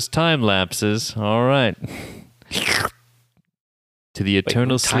few of those time lapses. All right. To the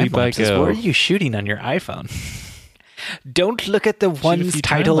eternal sleep I go. What are you shooting on your iPhone? Don't look at the ones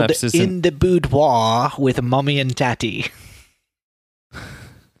titled In the Boudoir with Mommy and Daddy.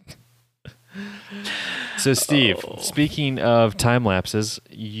 So, Steve, speaking of time lapses,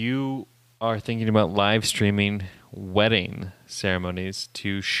 you are thinking about live streaming wedding ceremonies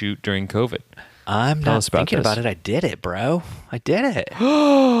to shoot during COVID. I'm not thinking about it. I did it, bro. I did it.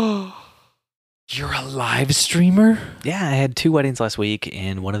 You're a live streamer? Yeah, I had 2 weddings last week,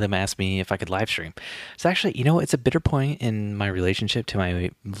 and one of them asked me if I could live stream. It's actually, it's a bitter point in my relationship to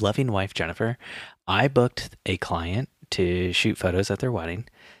my loving wife, Jennifer. I booked a client to shoot photos at their wedding,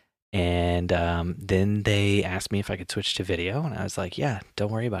 and then they asked me if I could switch to video, and I was like, yeah,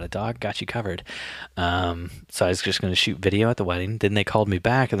 don't worry about it, dog. Got you covered. So I was just going to shoot video at the wedding. Then they called me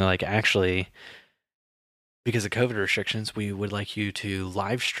back, and they're like, actually, because of COVID restrictions, we would like you to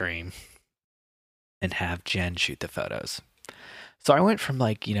live stream and have Jen shoot the photos. So I went from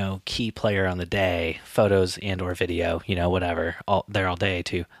key player on the day, photos and or video, whatever, all day,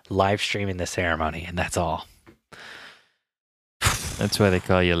 to live streaming the ceremony, and that's all. That's why they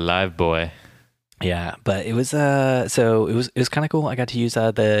call you Live Boy. Yeah, but it was so it was kind of cool. I got to use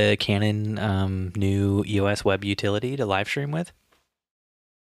the Canon new EOS web utility to live stream with.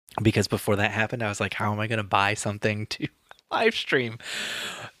 Because before that happened, I was like, how am I going to buy something to live stream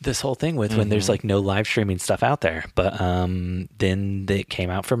this whole thing with when there's like no live streaming stuff out there? But then it came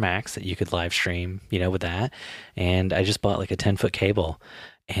out for Macs that you could live stream, with that. And I just bought like a 10-foot cable.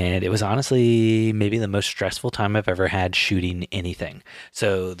 And it was honestly maybe the most stressful time I've ever had shooting anything.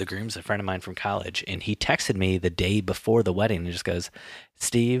 So the groom's a friend of mine from college, and he texted me the day before the wedding and just goes,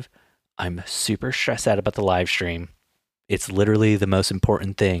 Steve, I'm super stressed out about the live stream. It's literally the most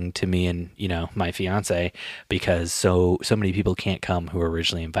important thing to me and, my fiance, because so many people can't come who were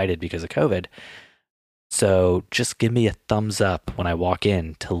originally invited because of COVID. So just give me a thumbs up when I walk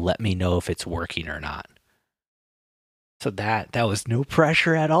in to let me know if it's working or not. So that was no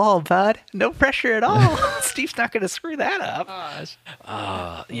pressure at all, bud. No pressure at all. Steve's not going to screw that up. Gosh.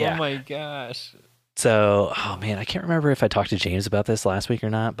 Yeah. Oh my gosh. So, man, I can't remember if I talked to James about this last week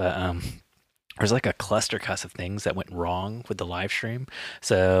or not, but there's like a cluster cuss of things that went wrong with the live stream.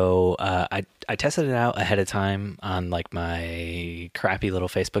 So I tested it out ahead of time on like my crappy little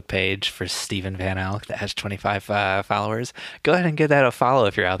Facebook page for Stephen Van Alk that has 25 followers. Go ahead and give that a follow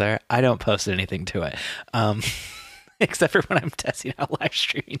if you're out there. I don't post anything to it. Except for when I'm testing out live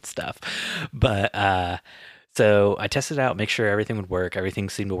streaming stuff. But so I tested it out, make sure everything would work. Everything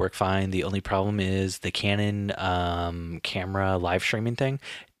seemed to work fine. The only problem is the Canon camera live streaming thing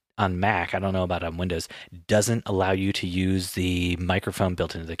on Mac, I don't know about on Windows, doesn't allow you to use the microphone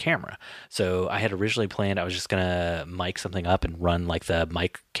built into the camera. So I had originally planned I was just going to mic something up and run like the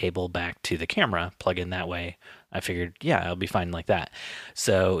mic cable back to the camera, plug in that way. I figured, yeah, I'll be fine like that.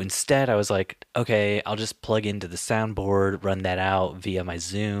 So instead I was like, okay, I'll just plug into the soundboard, run that out via my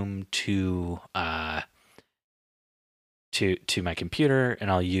Zoom to my computer, and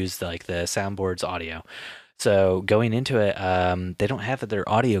I'll use the soundboard's audio. So going into it, they don't have their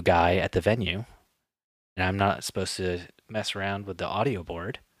audio guy at the venue, and I'm not supposed to mess around with the audio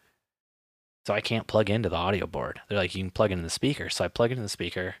board. So I can't plug into the audio board. They're like, you can plug into the speaker. So I plug into the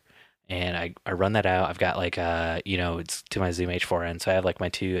speaker, and I run that out. I've got like, it's to my Zoom H4n. So I have like my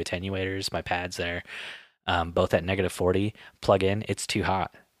two attenuators, my pads there, both at -40. Plug in, it's too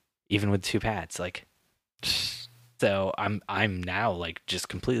hot, even with two pads. Like, so I'm now like just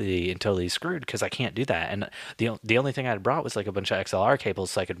completely and totally screwed because I can't do that. And the only thing I had brought was like a bunch of XLR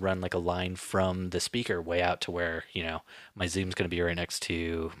cables, so I could run like a line from the speaker way out to where my Zoom's going to be right next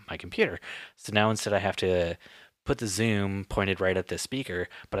to my computer. So now instead I have to put the Zoom pointed right at the speaker,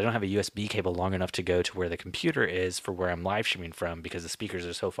 but I don't have a USB cable long enough to go to where the computer is for where I'm live streaming from because the speakers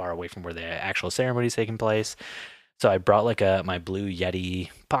are so far away from where the actual ceremony is taking place. So I brought like my Blue Yeti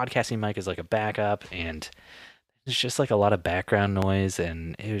podcasting mic as like a backup, and it's just like a lot of background noise,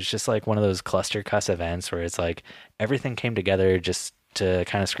 and it was just like one of those cluster cuss events where it's like everything came together just to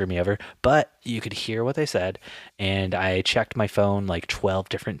kind of screw me over, but you could hear what they said. And I checked my phone like 12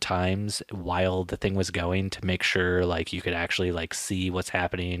 different times while the thing was going to make sure like you could actually like see what's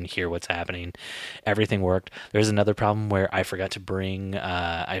happening, hear what's happening. Everything worked. There's another problem where I forgot to bring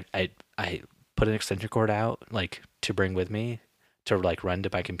I put an extension cord out like to bring with me to like run to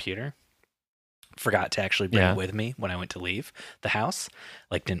my computer. Forgot to actually bring it with me when I went to leave the house,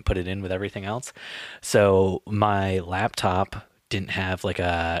 like didn't put it in with everything else. So my laptop didn't have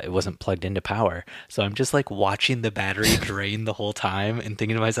it wasn't plugged into power. So I'm just like watching the battery drain the whole time and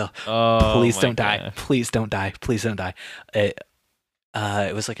thinking to myself, please don't die. Please don't die. Please don't die. It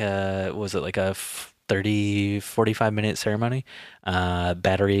was like a 30, 45 minute ceremony.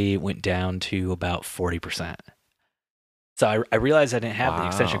 Battery went down to about 40%. So I realized I didn't have the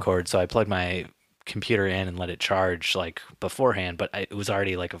extension cord. So I plugged my computer in and let it charge like beforehand, but it was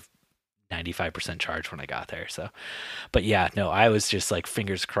already like a 95% charge when I got there. So, but yeah, no, I was just like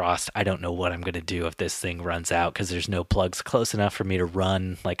fingers crossed. I don't know what I'm going to do if this thing runs out because there's no plugs close enough for me to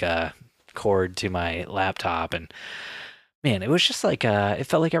run like a cord to my laptop. And man, it was just like, it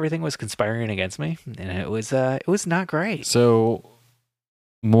felt like everything was conspiring against me, and it was not great. So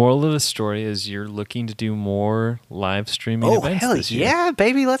moral of the story is you're looking to do more live streaming events this year. Yeah,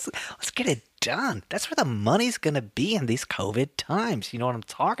 baby. Let's get it done. That's where the money's going to be in these COVID times. You know what I'm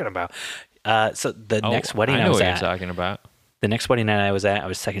talking about? So the next wedding I was at. I know what you're talking about. The next wedding night I was at, I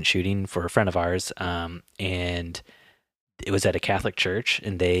was second shooting for a friend of ours, and it was at a Catholic church,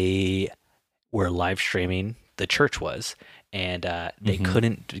 and they were live streaming. The church was, and they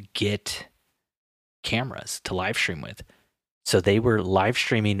couldn't get cameras to live stream with. So they were live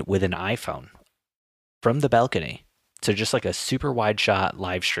streaming with an iPhone from the balcony. So just like a super wide shot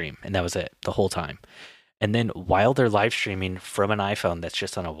live stream. And that was it the whole time. And then while they're live streaming from an iPhone that's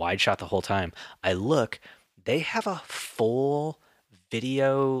just on a wide shot the whole time, I look, they have a full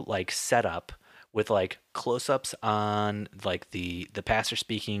video like setup with like close-ups on like the pastor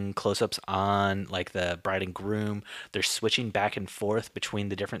speaking, close-ups on like the bride and groom. They're switching back and forth between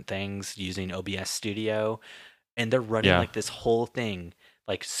the different things using OBS Studio, and they're running Yeah. like this whole thing,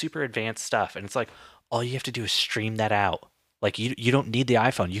 like super advanced stuff. And it's like all you have to do is stream that out. Like you don't need the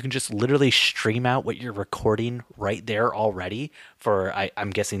iPhone. You can just literally stream out what you're recording right there already. For I'm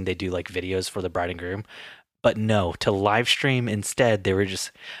guessing they do like videos for the bride and groom. But no, to live stream instead, they were just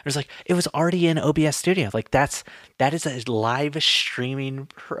it was like it was already in OBS Studio. Like that is a live streaming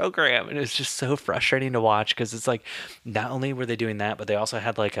program, and it was just so frustrating to watch because it's like not only were they doing that, but they also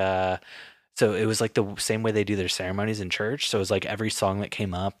had like a so it was like the same way they do their ceremonies in church. So it was like every song that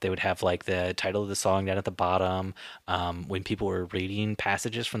came up, they would have like the title of the song down at the bottom. When people were reading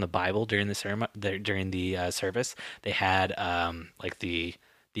passages from the Bible during the ceremony, during the service, they had like the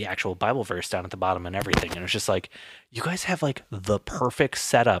actual Bible verse down at the bottom and everything. And it was just like, you guys have like the perfect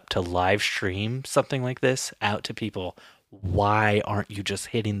setup to live stream something like this out to people. Why aren't you just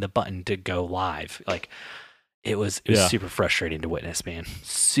hitting the button to go live? Like it was Yeah. super frustrating to witness, man.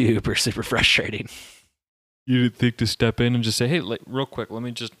 Super, super frustrating. You didn't think to step in and just say, hey, like, real quick, let me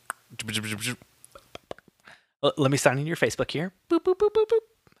just. Let me sign in your Facebook here. Boop, boop, boop, boop, boop.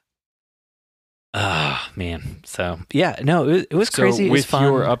 Ah, man. So, yeah, no, it was crazy. It was With fun.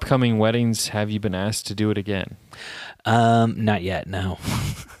 your upcoming weddings, have you been asked to do it again? Not yet, no.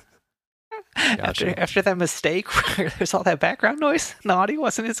 Gotcha. After that mistake where there's all that background noise, and the audio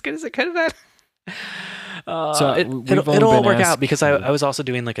wasn't as good as it could have been. It'll all work out because I was also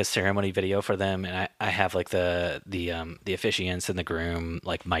doing like a ceremony video for them, and I have like the officiants and the groom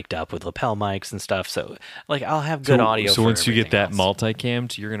like mic'd up with lapel mics and stuff. So like I'll have good audio. So for once you get that else.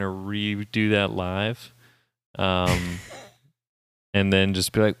 multicammed, you're gonna redo that live, and then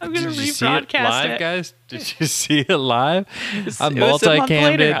just be like, I'm gonna "Did you see it rebroadcast live, it." guys? Did you see it live? I It was a month multicammed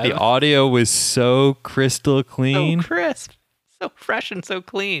later. it. The audio was so crystal So clean. crisp, so fresh, and so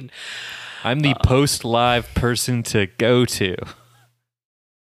clean. I'm the post-live person to go to.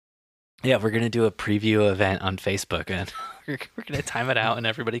 Yeah, we're gonna do a preview event on Facebook, and we're gonna time it out, and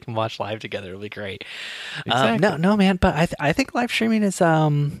everybody can watch live together. It'll be great. Exactly. No, man. But I think live streaming is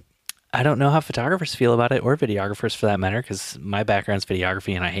I don't know how photographers feel about it, or videographers for that matter, because my background's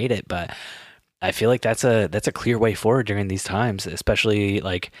videography and I hate it. But I feel like that's a clear way forward during these times, especially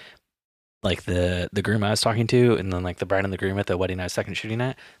like the groom I was talking to, and then like the bride and the groom at the wedding I was second shooting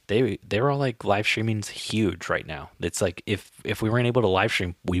at. They were all like live streaming's huge right now. It's like if we weren't able to live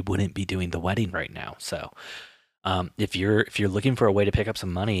stream, we wouldn't be doing the wedding right now. So if you're looking for a way to pick up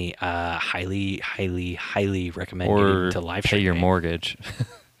some money, highly recommend Or getting to live pay streaming. your mortgage.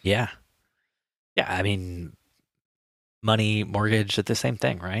 Yeah. I mean, money, mortgage, it's the same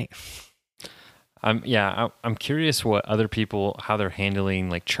thing, right? I'm curious what other people, how they're handling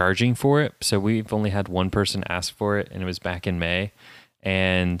like charging for it. So we've only had one person ask for it, and it was back in May,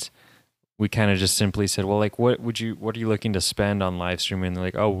 and we kind of just simply said, well, like, what are you looking to spend on live streaming? And they're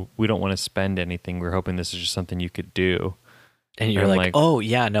like, oh, we don't want to spend anything. We're hoping this is just something you could do. And you're I'm like, like- oh,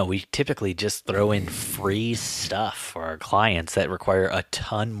 yeah, no, we typically just throw in free stuff for our clients that require a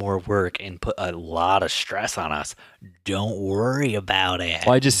ton more work and put a lot of stress on us. Don't worry about it.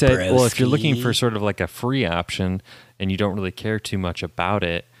 Well, I just said, well, if you're looking for broski. sort of like a free option and you don't really care too much about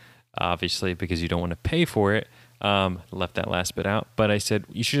it, obviously, because you don't want to pay for it, left that last bit out. But I said,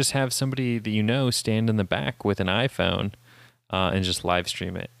 you should just have somebody that you know stand in the back with an iPhone and just live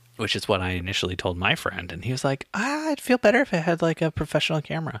stream it. Which is what I initially told my friend. And he was like, I'd feel better if it had like a professional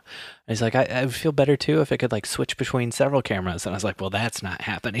camera. And he's like, I would feel better too if it could like switch between several cameras. And I was like, well, that's not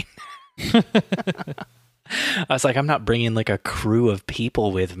happening. I was like, I'm not bringing like a crew of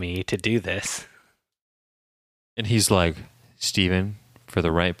people with me to do this. And he's like, Steven, for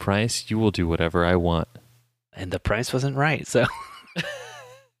the right price, you will do whatever I want. And the price wasn't right. So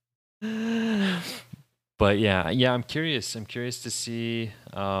But yeah, I'm curious. I'm curious to see.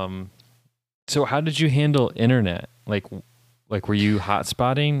 So how did you handle internet? Like were you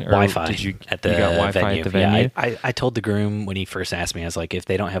hotspotting or Wi-Fi did you at the you got Wi-Fi venue. at the venue? Yeah, I told the groom when he first asked me, I was like, if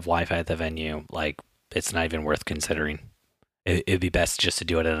they don't have Wi-Fi at the venue, like it's not even worth considering. It'd be best just to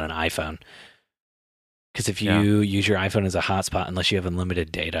do it on an iPhone. Because if you use your iPhone as a hotspot, unless you have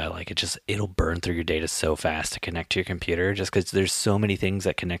unlimited data, like it'll burn through your data so fast to connect to your computer. Just because there's so many things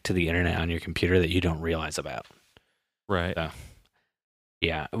that connect to the internet on your computer that you don't realize about. Right. So,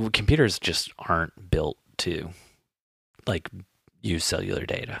 yeah, computers just aren't built to like use cellular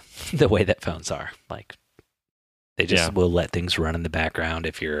data the way that phones are. Like They just Yeah. will let things run in the background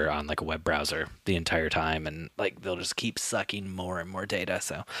if you're on like a web browser the entire time, and like they'll just keep sucking more and more data.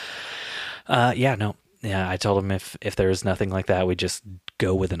 So, yeah, no, yeah. I told him if there was nothing like that, we just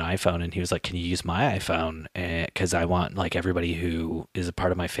go with an iPhone, and he was like, "Can you use my iPhone? Because I want like everybody who is a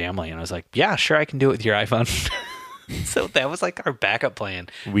part of my family." And I was like, "Yeah, sure, I can do it with your iPhone." So that was like our backup plan.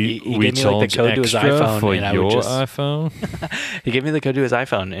 We He gave me like the code to his extra iPhone, for and I your would just iPhone. he gave me the code to his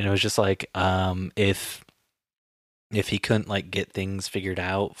iPhone, and it was just like if he couldn't like get things figured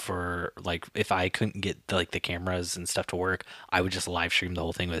out for like if I couldn't get like the cameras and stuff to work, I would just live stream the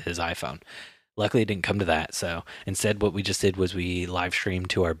whole thing with his iPhone. Luckily, it didn't come to that. So instead, what we just did was we live streamed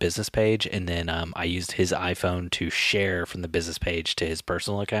to our business page, and then I used his iPhone to share from the business page to his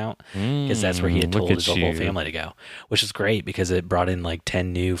personal account because that's where he had Look told at his whole you. family to go, which is great because it brought in like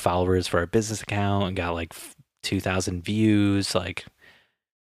 10 new followers for our business account and got like 2,000 views. Like,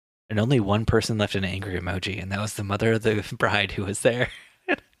 and only one person left an angry emoji, and that was the mother of the bride who was there.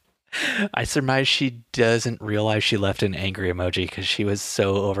 I surmise she doesn't realize she left an angry emoji because she was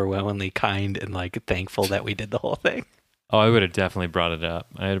so overwhelmingly kind and like thankful that we did the whole thing. Oh, I would have definitely brought it up.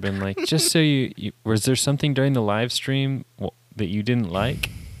 I would have been like, just so you was there something during the live stream that you didn't like?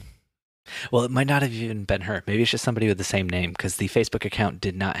 Well, it might not have even been her. Maybe it's just somebody with the same name because the Facebook account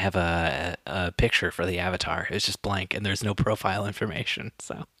did not have a picture for the avatar. It was just blank and there's no profile information.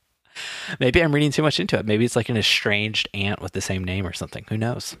 So maybe I'm reading too much into it. Maybe it's like an estranged aunt with the same name or something. Who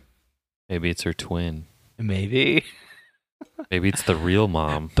knows? Maybe it's her twin. Maybe. Maybe it's the real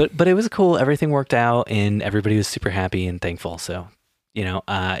mom. But it was cool. Everything worked out and everybody was super happy and thankful. So,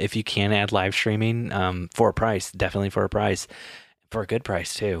 if you can add live streaming for a price, definitely for a price, for a good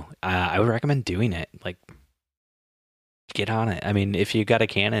price too, I would recommend doing it. Like, get on it. I mean, if you got a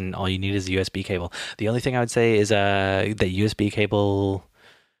Canon, all you need is a USB cable. The only thing I would say is the USB cable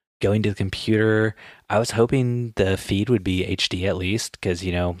going to the computer. I was hoping the feed would be HD at least because,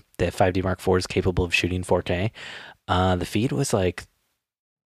 the 5D Mark IV is capable of shooting 4K. The feed was like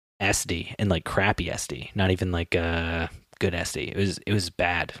SD and like crappy SD, not even like good SD. It was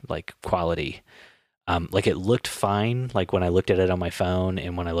bad, like quality. Like it looked fine, like when I looked at it on my phone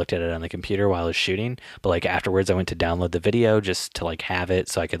and when I looked at it on the computer while I was shooting. But like afterwards, I went to download the video just to like have it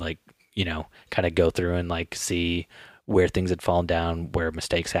so I could like kind of go through and like see where things had fallen down, where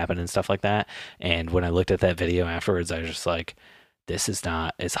mistakes happened and stuff like that. And when I looked at that video afterwards, I was just like, this is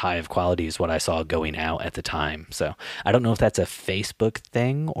not as high of quality as what I saw going out at the time. So I don't know if that's a Facebook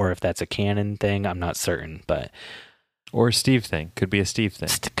thing or if that's a Canon thing. I'm not certain, but Or a Steve thing. Could be a Steve thing.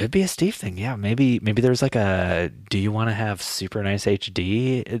 could be a Steve thing. Yeah, maybe there's like a do you want to have super nice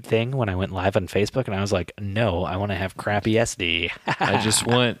HD thing when I went live on Facebook and I was like, no, I want to have crappy SD. I just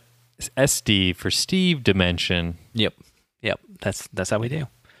want SD for Steve dimension. Yep. That's how we do.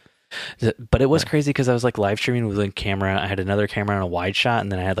 But it was crazy because I was like live streaming with a camera. I had another camera on a wide shot,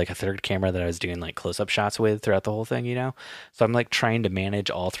 and then I had like a third camera that I was doing like close-up shots with throughout the whole thing, So I'm like trying to manage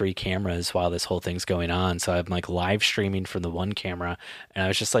all three cameras while this whole thing's going on. So I'm like live streaming from the one camera, and I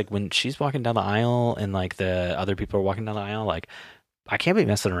was just like, when she's walking down the aisle and like the other people are walking down the aisle, like I can't be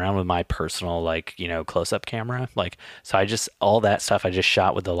messing around with my personal like close-up camera. Like so, all that stuff I just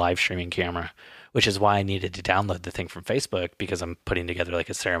shot with the live streaming camera, which is why I needed to download the thing from Facebook because I'm putting together like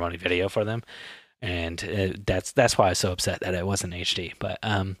a ceremony video for them, and that's why I was so upset that it wasn't HD. But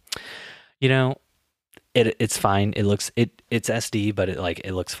it's fine. It's SD, but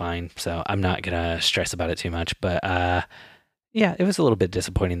it looks fine. So I'm not gonna stress about it too much. But yeah, it was a little bit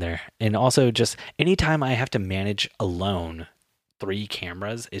disappointing there, and also just anytime I have to manage alone 3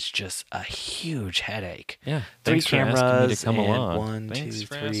 cameras, it's just a huge headache. Yeah. 3 Thanks cameras for asking me to come and along. 1, Thanks 2,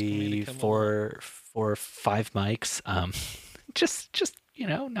 for asking me 3, to come 4, 5 mics. Just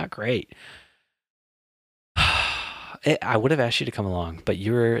not great. I would have asked you to come along, but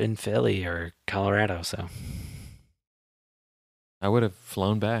you were in Philly or Colorado, so I would have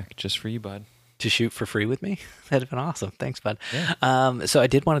flown back just for you, bud. to shoot for free with me, that'd have been awesome. Thanks, bud. Yeah. So I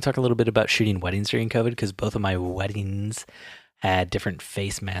did want to talk a little bit about shooting weddings during COVID because both of my weddings had different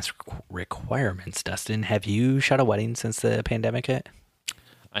face mask requirements. Dustin, have you shot a wedding since the pandemic hit?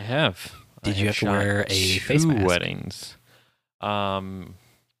 I have. Did I you have to wear a face mask? 2 weddings. I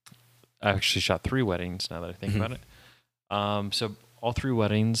actually shot 3 weddings now that I think about it. So all 3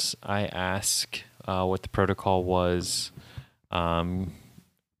 weddings, I asked what the protocol was,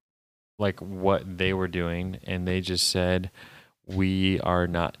 like what they were doing, and they just said, we are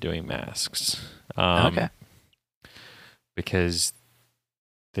not doing masks. Okay. Because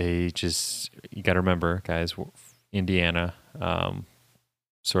you got to remember, guys, Indiana,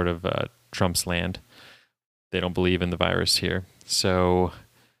 sort of Trump's land. They don't believe in the virus here. So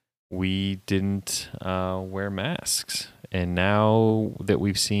we didn't wear masks. And now that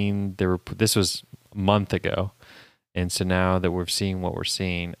we've seen this was a month ago. And so now that we're seeing what we're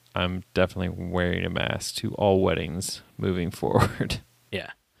seeing, I'm definitely wearing a mask to all weddings moving forward.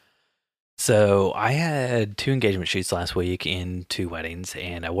 Yeah. So I had 2 engagement shoots last week in 2 weddings,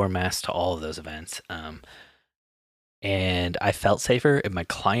 and I wore masks to all of those events. And I felt safer, and my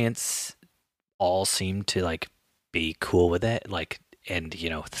clients all seemed to like be cool with it, like, and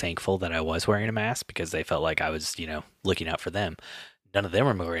thankful that I was wearing a mask because they felt like I was looking out for them. None of them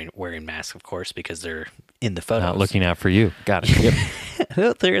are wearing masks, of course, because they're in the photos. Not looking out for you. Got it.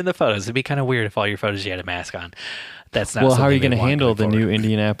 Yep. They're in the photos. It'd be kind of weird if all your photos you had a mask on. That's not. Well, how are you going to want handle the going new forward.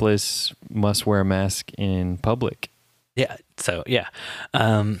 Indianapolis must wear a mask in public? Yeah. So yeah,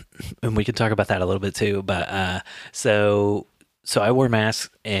 and we can talk about that a little bit too. But so I wore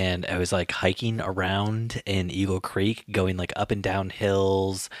masks and I was like hiking around in Eagle Creek, going like up and down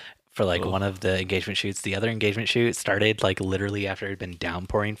hills for like one of the engagement shoots. The other engagement shoot started like literally after it had been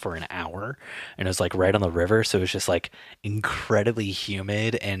downpouring for an hour, and it was like right on the river, so it was just like incredibly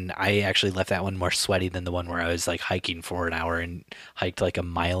humid. And I actually left that one more sweaty than the one where I was like hiking for an hour and hiked like a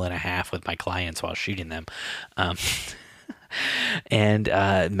mile and a half with my clients while shooting them. And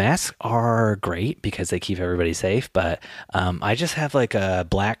masks are great because they keep everybody safe, but I just have like a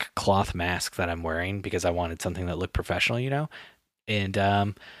black cloth mask that I'm wearing because I wanted something that looked professional.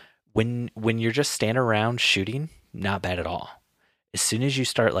 And when you're just standing around shooting, not bad at all. As soon as you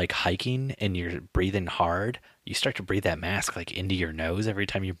start like hiking and you're breathing hard, you start to breathe that mask like into your nose every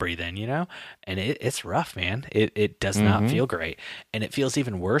time you breathe in, and it's rough, man. It does not feel great. And it feels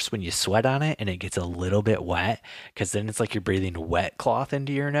even worse when you sweat on it and it gets a little bit wet, because then it's like you're breathing wet cloth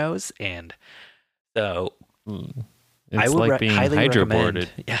into your nose. And so It's like being hydroboarded.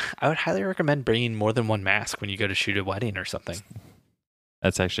 Yeah, I would highly recommend bringing more than one mask when you go to shoot a wedding or something.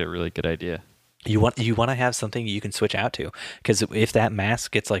 That's actually a really good idea. You want to have something you can switch out to, because if that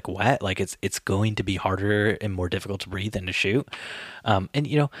mask gets like wet, like it's going to be harder and more difficult to breathe and to shoot.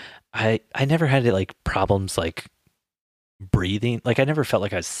 And I never had like problems like breathing. Like I never felt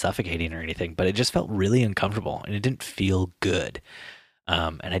like I was suffocating or anything, but it just felt really uncomfortable and it didn't feel good.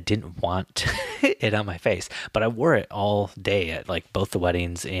 And I didn't want it on my face, but I wore it all day at like both the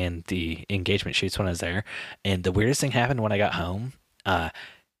weddings and the engagement shoots when I was there. And the weirdest thing happened when I got home.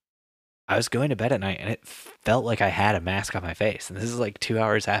 I was going to bed at night and it felt like I had a mask on my face. And this is like 2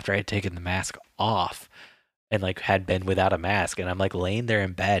 hours after I had taken the mask off and like had been without a mask. And I'm like laying there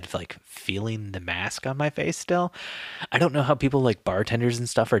in bed, like feeling the mask on my face still. I don't know how people like bartenders and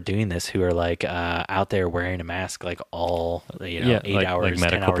stuff are doing this, who are like out there wearing a mask like all, 8 hours, like medical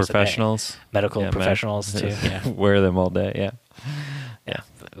 10 hours professionals. A day. Medical professionals too. Yeah. Wear them all day. Yeah. Yeah.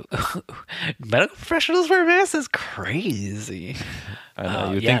 Medical professionals wear masks is crazy. I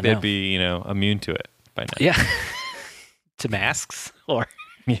know. You'd think they'd be, immune to it by now. Yeah. To masks or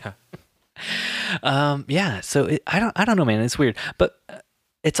yeah. Yeah. So I don't know, man. It's weird, but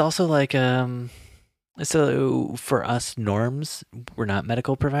it's also like, so for us norms, we're not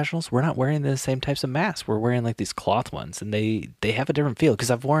medical professionals. We're not wearing the same types of masks. We're wearing like these cloth ones, and they have a different feel.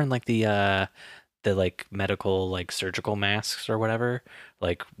 'Cause I've worn like the like medical, like surgical masks or whatever,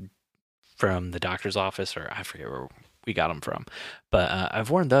 like from the doctor's office, or I forget where we got them from, but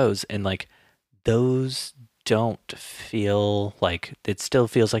I've worn those, and like those don't feel like, it still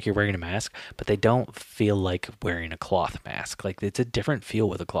feels like you're wearing a mask, but they don't feel like wearing a cloth mask. Like it's a different feel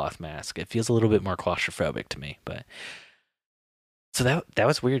with a cloth mask. It feels a little bit more claustrophobic to me, but so that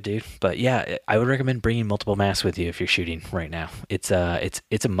was weird, dude. But yeah, I would recommend bringing multiple masks with you if you're shooting right now. It's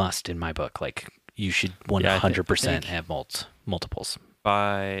a must in my book. Like you should 100% have multiples.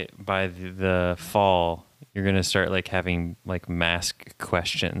 By the fall, you're gonna start like having like mask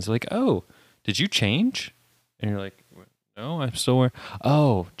questions, like, "Oh, did you change?" And you're like, "No, I'm still wearing."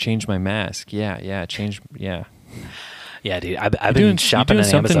 "Oh, change my mask." Yeah, change. Yeah, yeah, dude. I've been shopping on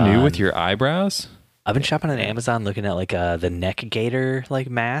something Amazon. New with your eyebrows. I've been shopping on Amazon, looking at like the neck gaiter like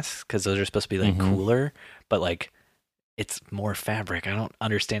masks, because those are supposed to be like cooler, but like it's more fabric. I don't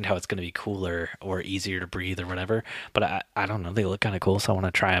understand how it's going to be cooler or easier to breathe or whatever, but I don't know. They look kind of cool, so I want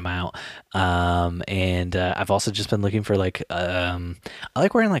to try them out. And I've also just been looking for like I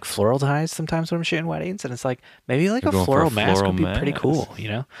like wearing like floral ties sometimes when I'm shooting weddings, and it's like maybe like a floral mask would be pretty cool,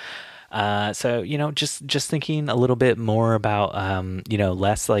 So just thinking a little bit more about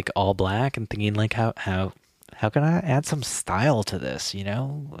less like all black, and thinking like how can I add some style to this?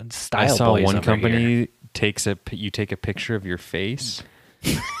 Style. I saw boys one over company here. you take a picture of your face,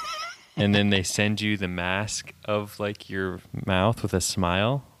 and then they send you the mask of like your mouth with a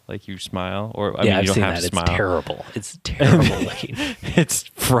smile, like you smile, or I Yeah, mean, I've you don't seen have that. to smile. It's terrible. It's terrible looking. It's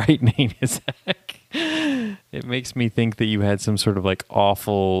frightening as heck. It makes me think that you had some sort of like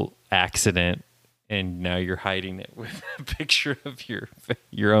awful accident, and now you're hiding it with a picture of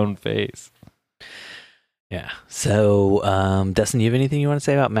your own face. Yeah. So, Dustin, you have anything you want to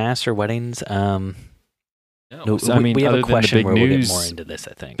say about masks or weddings? No, I mean, we have other a than the question big where we'll get news, more into this,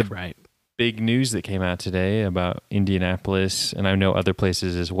 I think, the right? big news that came out today about Indianapolis, and I know other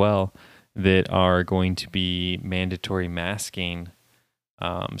places as well, that are going to be mandatory masking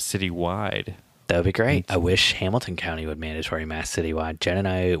citywide. That would be great. I wish Hamilton County would mandatory mask citywide. Jen and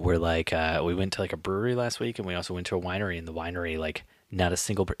I were like, we went to like a brewery last week, and we also went to a winery. And the winery, like, not a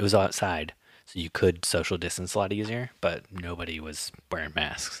single, it was outside, so you could social distance a lot easier, but nobody was wearing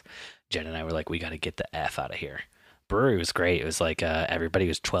masks. Jen and I were like, we got to get the F out of here. Brewery was great. It was like everybody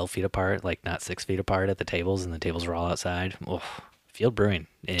was 12 feet apart, like not 6 feet apart at the tables, and the tables were all outside. Field Brewing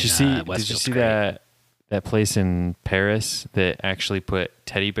in Did you see that place in Paris that actually put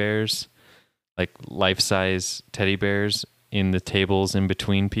teddy bears, like life-size teddy bears, in the tables in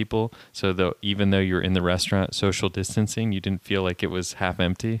between people, so even though you're in the restaurant social distancing, you didn't feel like it was half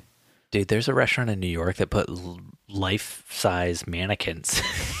empty? Dude, there's a restaurant in New York that put life-size mannequins.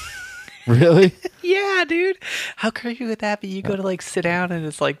 Really? Yeah, dude. How creepy would that be? You go to like sit down and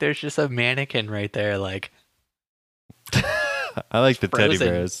it's like there's just a mannequin right there, like. I like the frozen.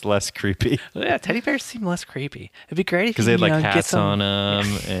 teddy bears. Less creepy. Yeah, teddy bears seem less creepy. It'd be great if because they had like get hats some, on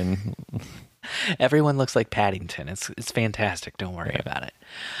them, and everyone looks like Paddington. It's fantastic. Don't worry about it.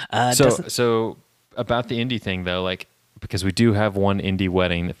 So about the indie thing though, like, because we do have one indie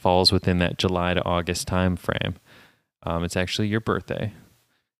wedding that falls within that July to August time frame. It's actually your birthday,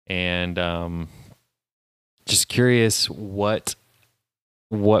 and just curious what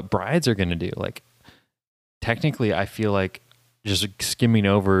brides are going to do. Like, technically, I feel like just skimming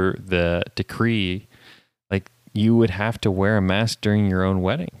over the decree, like, you would have to wear a mask during your own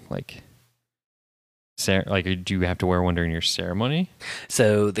wedding. Like, do you have to wear one during your ceremony?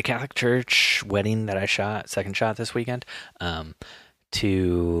 So the Catholic Church wedding that I second shot this weekend,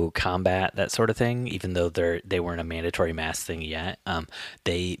 to combat that sort of thing, even though they weren't a mandatory mask thing yet,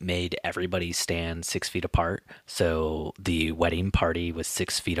 they made everybody stand 6 feet apart. So the wedding party was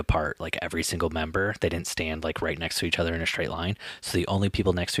 6 feet apart, like every single member. They didn't stand like right next to each other in a straight line. So the only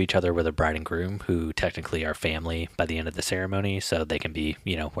people next to each other were the bride and groom, who technically are family by the end of the ceremony. So they can be,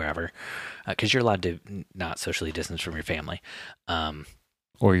 wherever, because you're allowed to not socially distance from your family.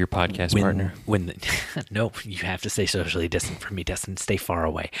 Or your podcast partner. No, you have to stay socially distant from me, Dustin. Stay far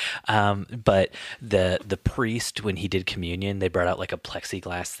away. But the priest, when he did communion, they brought out like a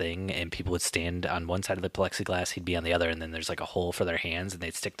plexiglass thing, and people would stand on one side of the plexiglass, he'd be on the other, and then there's like a hole for their hands, and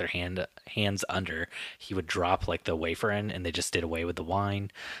they'd stick their hands under. He would drop like the wafer in, and they just did away with the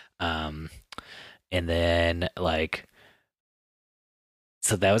wine. And then like.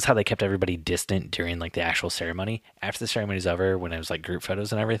 So that was how they kept everybody distant during like the actual ceremony. After the ceremony's over, when it was like group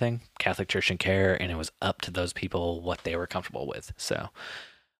photos and everything, Catholic Church didn't care, and it was up to those people what they were comfortable with. So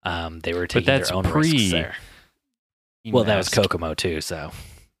they were taking their own risks there. Well, that was Kokomo too, so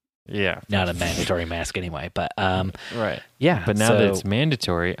yeah, not a mandatory mask anyway. But right, yeah. But now that it's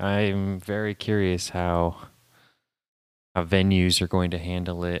mandatory, I'm very curious how venues are going to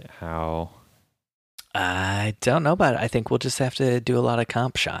handle it. I don't know about it. I think we'll just have to do a lot of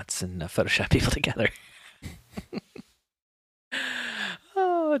comp shots and Photoshop people together.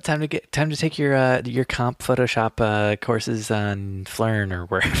 Oh, time to take your comp Photoshop courses on Flern or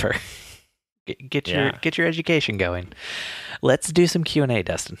wherever. Get your education going. Let's do some Q&A,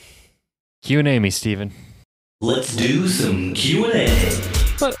 Dustin. Q&A me, Steven. Let's do some Q&A.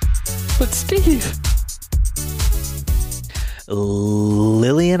 But Steve.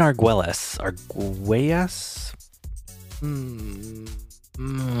 Lillian Arguelles.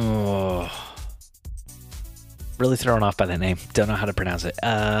 Really thrown off by that name. Don't know how to pronounce it.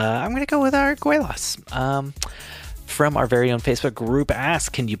 I'm going to go with Arguelles. From our very own Facebook group,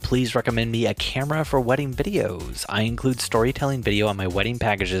 ask, can you please recommend me a camera for wedding videos? I include storytelling video on my wedding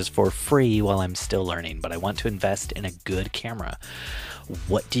packages for free while I'm still learning, but I want to invest in a good camera.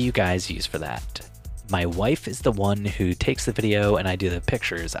 What do you guys use for that? My wife is the one who takes the video and I do the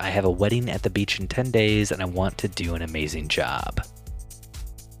pictures. I have a wedding at the beach in 10 days and I want to do an amazing job.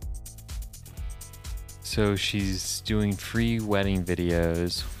 So she's doing free wedding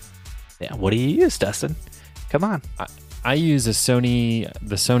videos. Yeah, what do you use, Dustin? Come on. I use the Sony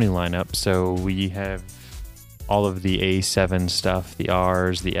lineup. So we have all of the A7 stuff, the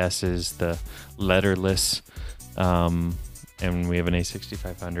Rs, the S's, the letterless, and we have an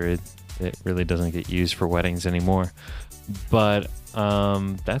A6500. It really doesn't get used for weddings anymore. But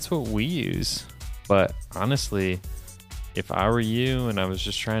That's what we use. But honestly, if I were you and I was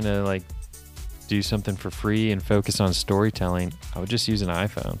just trying to like do something for free and focus on storytelling, I would just use an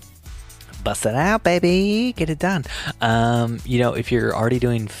iPhone. Bust it out, baby. Get it done. If you're already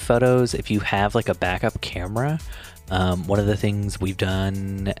doing photos, if you have like a backup camera, one of the things we've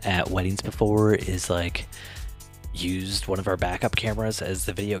done at weddings before is like used one of our backup cameras as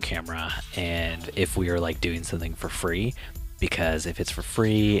the video camera. And if we are like doing something for free, because if it's for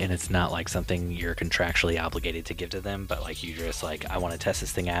free and it's not like something you're contractually obligated to give to them, but like you just like, I want to test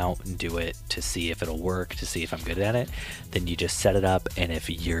this thing out and do it to see if it'll work, to see if I'm good at it, then you just set it up. And if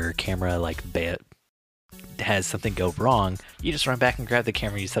your camera like has something go wrong, you just run back and grab the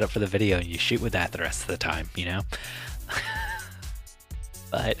camera you set up for the video and you shoot with that the rest of the time, you know?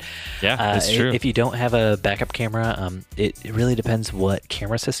 But yeah, it's true. If you don't have a backup camera, it really depends what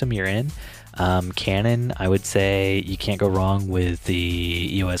camera system you're in. Canon, I would say you can't go wrong with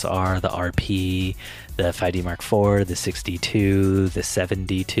the EOS R, the RP, the 5D Mark IV, the 6D2, the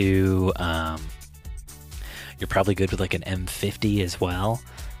 7D2. You're probably good with like an M50 as well,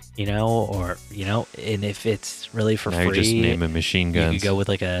 and if it's really for free, you're just naming machine guns. You could go with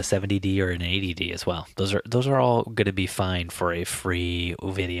like a 70D or an 80D as well. Those are all going to be fine for a free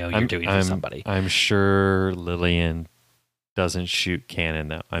video you're doing for somebody. I'm sure Lillian doesn't shoot Canon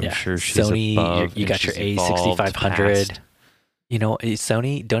though. I'm sure she's Sony. above. You got your A6500.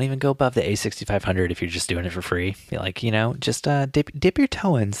 Sony, don't even go above the A6500 if you're just doing it for free. Just dip your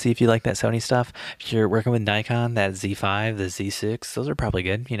toe in, see if you like that Sony stuff. If you're working with Nikon, that Z5, the Z6, those are probably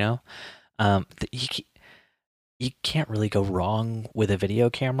good. You can't really go wrong with a video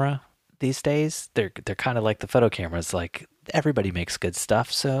camera these days. They're kind of like the photo cameras. Like everybody makes good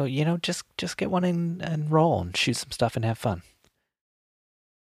stuff, so just get one and roll and shoot some stuff and have fun.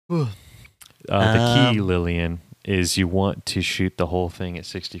 The key, Lillian, is you want to shoot the whole thing at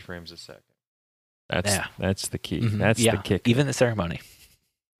 60 frames a second. That's the key. Mm-hmm. That's the kick. Even the ceremony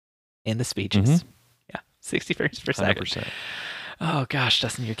and the speeches. Mm-hmm. Yeah, 60 frames per second. 100%. Oh gosh,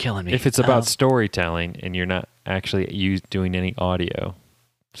 Dustin, you're killing me. If it's about storytelling and you're not actually doing any audio,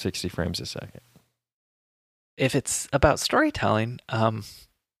 60 frames a second. If it's about storytelling,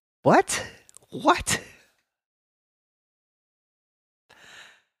 what? What?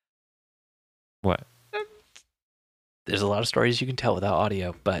 There's a lot of stories you can tell without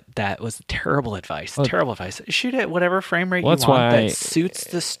audio, but that was terrible advice. Terrible advice. Shoot at whatever frame rate you want that suits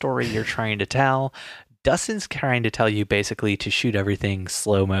the story you're trying to tell. Dustin's trying to tell you basically to shoot everything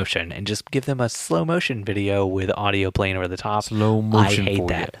slow motion and just give them a slow motion video with audio playing over the top. Slow motion. I hate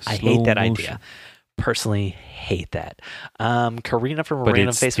that. I hate that idea. Personally, hate that. Karina from a random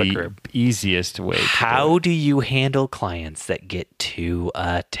Facebook group. Easiest way. How do you handle clients that get too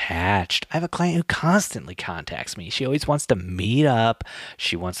attached? I have a client who constantly contacts me. She always wants to meet up.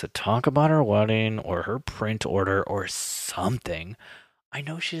 She wants to talk about her wedding or her print order or something. I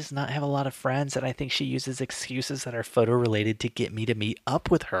know she does not have a lot of friends, and I think she uses excuses that are photo related to get me to meet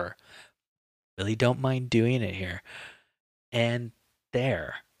up with her. Really don't mind doing it here and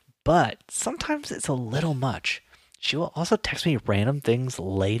there. But sometimes it's a little much. She will also text me random things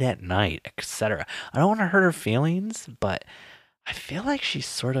late at night, etc. I don't want to hurt her feelings, but I feel like she's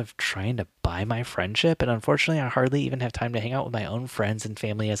sort of trying to buy my friendship, and unfortunately I hardly even have time to hang out with my own friends and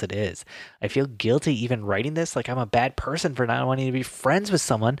family as it is. I feel guilty even writing this, like I'm a bad person for not wanting to be friends with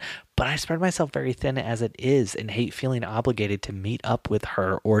someone, but I spread myself very thin as it is and hate feeling obligated to meet up with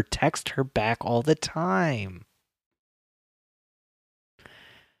her or text her back all the time.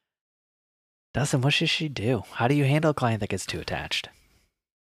 Dustin, what should she do? How do you handle a client that gets too attached?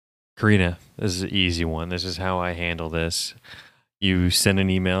 Karina, this is an easy one. This is how I handle this. You send an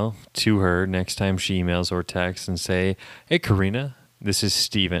email to her next time she emails or texts and say, "Hey, Karina, this is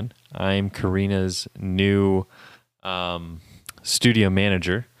Steven. I'm Karina's new studio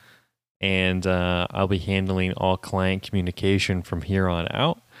manager, and I'll be handling all client communication from here on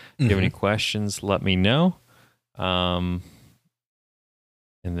out. If you have any questions, let me know."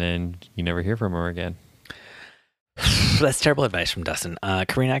 And then you never hear from her again. That's terrible advice from Dustin.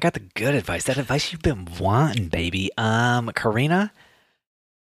 Karina, I got the good advice. That advice you've been wanting, baby. Karina,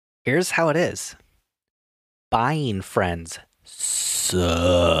 here's how it is. Buying friends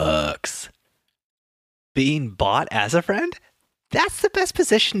sucks. Being bought as a friend? That's the best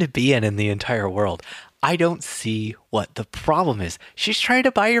position to be in the entire world. I don't see what the problem is. She's trying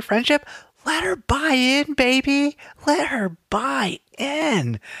to buy your friendship. Let her buy in, baby. Let her buy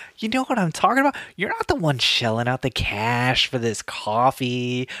in. You know what I'm talking about? You're not the one shelling out the cash for this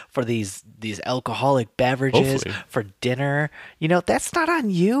coffee, for these alcoholic beverages, Hopefully. for dinner. That's not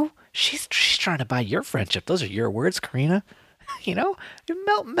on you. She's trying to buy your friendship. Those are your words, Karina.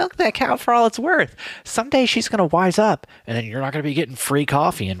 Milk that cow for all it's worth. Someday she's going to wise up, and then you're not going to be getting free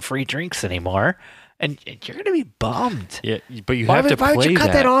coffee and free drinks anymore, and you're going to be bummed. Yeah, but you Why have to play would you cut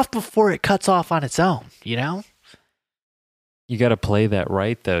that that off before it cuts off on its own? You know? You got to play that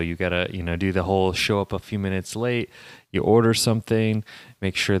right, though. You got to, do the whole show up a few minutes late. You order something,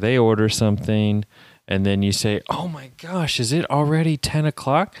 make sure they order something, and then you say, "Oh my gosh, is it already 10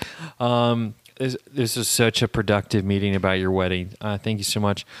 o'clock?" This is such a productive meeting about your wedding. Thank you so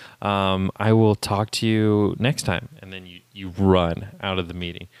much. I will talk to you next time. And then you run out of the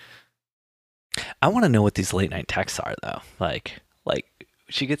meeting. I want to know what these late night texts are, though. Like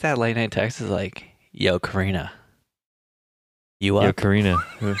she gets that late night text is like, "Yo, Karina, you up?" Yo, Karina,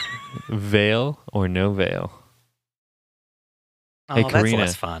 veil or no veil? Oh, Hey, that's Karina.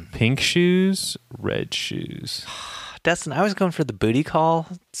 less fun. Pink shoes, red shoes. Dustin, I was going for the booty call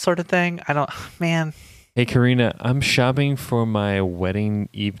sort of thing. Man. Hey, Karina, I'm shopping for my wedding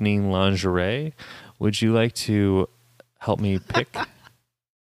evening lingerie. Would you like to help me pick?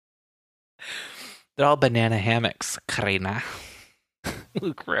 They're all banana hammocks, Karina.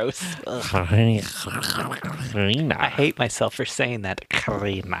 Ooh, gross. Ugh. I hate myself for saying that,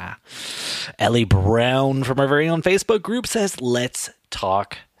 Karina. Ellie Brown from our very own Facebook group says, let's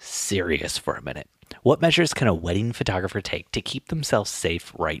talk serious for a minute. What measures can a wedding photographer take to keep themselves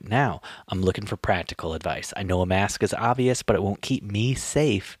safe right now? I'm looking for practical advice. I know a mask is obvious, but it won't keep me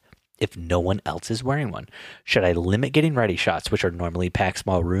safe if no one else is wearing one. Should I limit getting ready shots, which are normally packed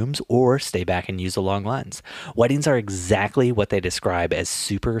small rooms, or stay back and use a long lens? Weddings are exactly what they describe as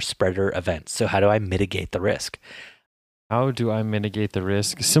super spreader events. So how do I mitigate the risk? How do I mitigate the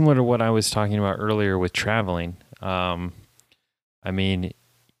risk? Similar to what I was talking about earlier with traveling.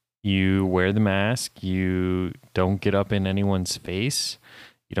 You wear the mask, you don't get up in anyone's face,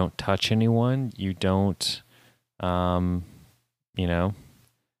 you don't touch anyone, you don't,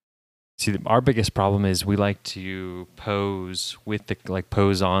 See, our biggest problem is we like to pose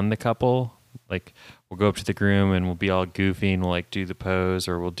pose on the couple. Like, we'll go up to the groom and we'll be all goofy and we'll do the pose,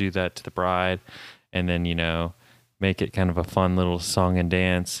 or we'll do that to the bride, and then make it kind of a fun little song and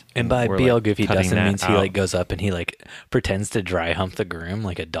dance. And by we're, be all goofy, Dustin means out. he goes up and he pretends to dry hump the groom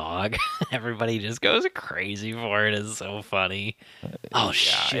like a dog. Everybody just goes crazy for it. It's so funny. Oh Yeah,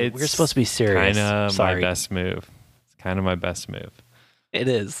 shit, we're supposed to be serious. Kind of my Sorry. best move. It's kind of my best move. It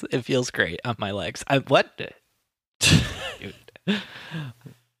is. It feels great on my legs. What?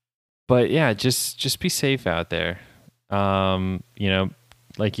 But yeah, just be safe out there.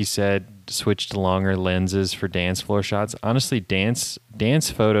 Like you said, switch to longer lenses for dance floor shots. Honestly, dance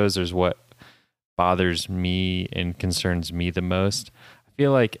photos is what bothers me and concerns me the most. I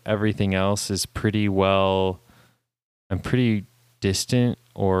feel like everything else is pretty well. I'm pretty distant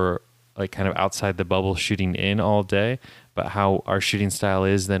or kind of outside the bubble, shooting in all day. But how our shooting style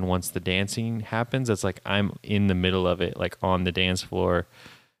is, then once the dancing happens, it's like I'm in the middle of it, on the dance floor,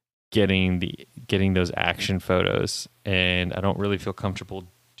 getting those action photos, and I don't really feel comfortable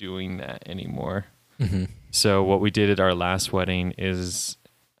doing that anymore. Mm-hmm. So what we did at our last wedding is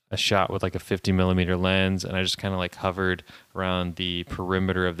a shot with a 50 millimeter lens, and I just kind of hovered around the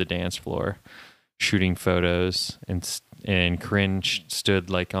perimeter of the dance floor, shooting photos, and Corinne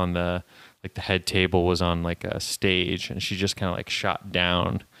stood on the the head table was on a stage, and she just kind of shot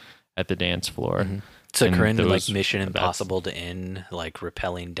down at the dance floor. Mm-hmm. So And Corinne did those- Mission that's- Impossible to End,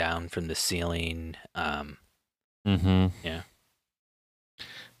 rappelling down from the ceiling. Mm-hmm. Yeah.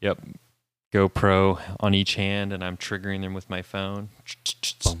 Yep. GoPro on each hand, and I'm triggering them with my phone.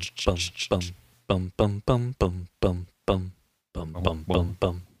 Bum bum bum bum bum bum bum bum bum bum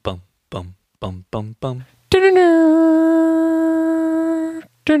bum bum bum bum bum bum.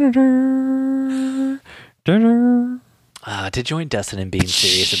 To join Dustin in being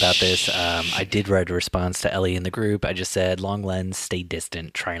serious about this, I did write a response to Ellie in the group. I just said, long lens, stay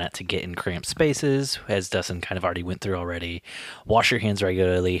distant, try not to get in cramped spaces, as Dustin kind of already went through already. Wash your hands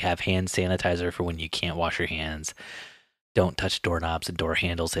regularly, have hand sanitizer for when you can't wash your hands. Don't touch doorknobs and door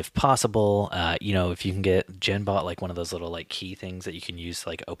handles if possible. If you can get, Jen bought one of those little key things that you can use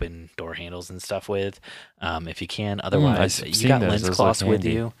open door handles and stuff with. If you can, otherwise I've you seen got those. lens Those look cloths with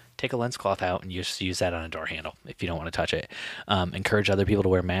handy. you. Take a lens cloth out and just use that on a door handle if you don't want to touch it. Encourage other people to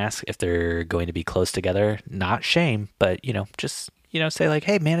wear masks if they're going to be close together. Not shame, but just say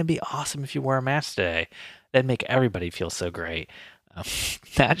hey man, it'd be awesome if you wore a mask today. That'd make everybody feel so great.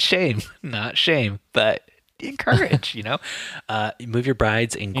 Not shame, but encourage. Move your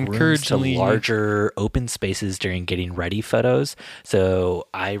brides and grooms to Encouragingly- larger open spaces during getting ready photos. So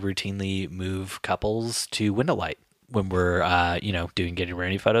I routinely move couples to window light when we're doing getting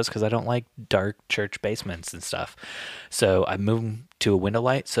ready photos, because I don't like dark church basements and stuff. So I moved to a window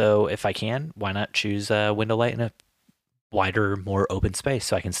light. So if I can, why not choose a window light in a wider, more open space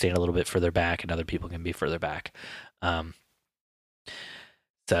so I can stand a little bit further back and other people can be further back.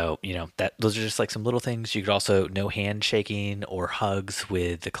 So, that those are just like some little things. You could also no handshaking or hugs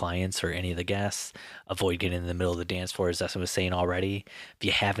with the clients or any of the guests. Avoid getting in the middle of the dance floor, as Dustin was saying already. If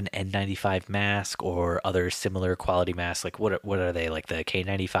you have an N95 mask or other similar quality masks, like what are they? Like the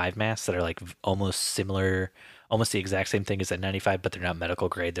K95 masks that are like almost similar, almost the exact same thing as N95, but they're not medical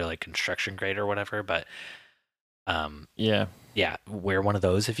grade. They're like construction grade or whatever. But yeah, wear one of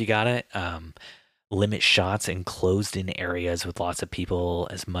those if you got it. Limit shots in closed-in areas with lots of people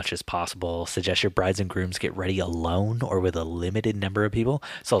as much as possible. Suggest your brides and grooms get ready alone or with a limited number of people.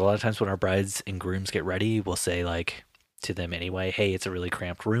 So a lot of times when our brides and grooms get ready, we'll say like to them anyway, hey, it's a really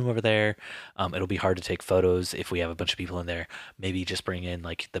cramped room over there. It'll be hard to take photos if we have a bunch of people in there. Maybe just bring in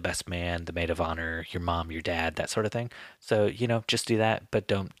like the best man, the maid of honor, your mom, your dad, that sort of thing. So, just do that, but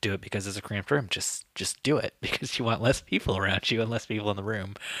don't do it because it's a cramped room. Just do it because you want less people around you and less people in the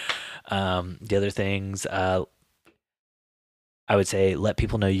room. The other things, I would say let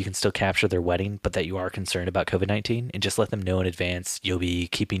people know you can still capture their wedding, but that you are concerned about COVID-19, and just let them know in advance you'll be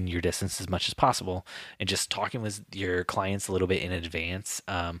keeping your distance as much as possible. And just talking with your clients a little bit in advance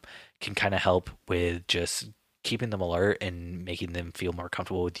can kind of help with just keeping them alert and making them feel more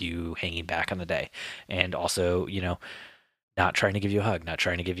comfortable with you hanging back on the day. And also, not trying to give you a hug, not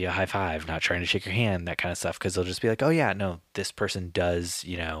trying to give you a high five, not trying to shake your hand, that kind of stuff. Because they'll just be like, oh yeah, no, this person does,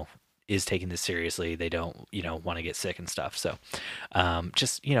 is taking this seriously. They don't, want to get sick and stuff. So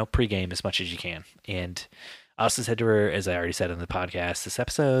just, pregame as much as you can. And I also said to her, as I already said on the podcast, this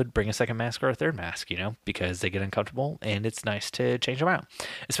episode, bring a second mask or a third mask, because they get uncomfortable and it's nice to change them out.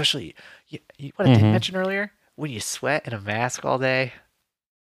 Especially what I didn't mention earlier, when you sweat in a mask all day,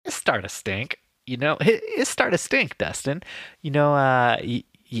 it start to stink. It start to stink, Dustin.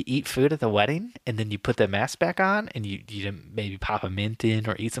 You eat food at the wedding and then you put the mask back on and you maybe pop a mint in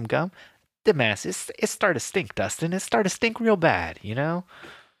or eat some gum. The mask, it start to stink, Dustin. It start to stink real bad,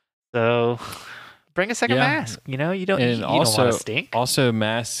 So bring a second mask, you don't want to stink. Also,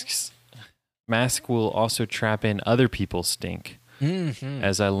 mask will also trap in other people's stink,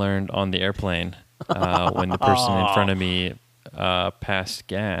 as I learned on the airplane when the person in front of me passed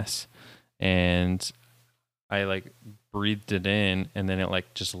gas and I breathed it in, and then it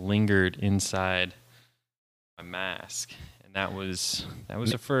just lingered inside my mask, and that was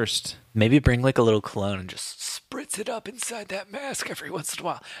a first. Maybe bring a little cologne and just spritz it up inside that mask every once in a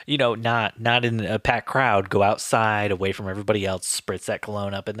while. Not in a packed crowd. Go outside, away from everybody else. Spritz that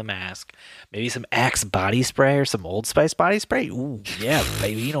cologne up in the mask. Maybe some Axe body spray or some Old Spice body spray. Ooh, yeah,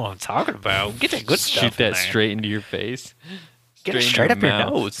 baby, you know what I'm talking about. Get that good stuff. Shoot that straight into your face. Get it straight up your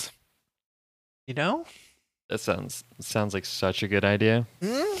nose. That sounds like such a good idea.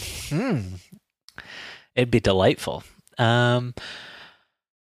 Mm-hmm. It'd be delightful. Dustin,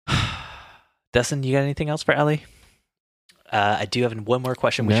 you got anything else for Ellie? I do have one more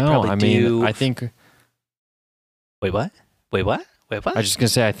question. We should probably do. I think. Wait, what? I was just gonna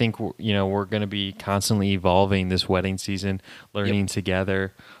say, I think we're gonna be constantly evolving this wedding season, learning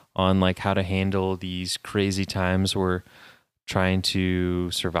together on how to handle these crazy times we're trying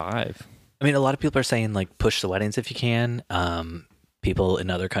to survive. I mean, a lot of people are saying push the weddings if you can. People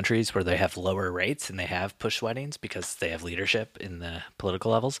in other countries where they have lower rates and they have pushed weddings because they have leadership in the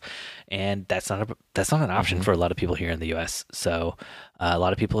political levels, and that's not an option for a lot of people here in the U.S. So a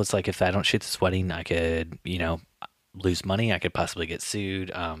lot of people, it's like, if I don't shoot this wedding, I could lose money. I could possibly get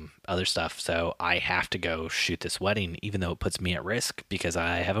sued, other stuff. So I have to go shoot this wedding, even though it puts me at risk because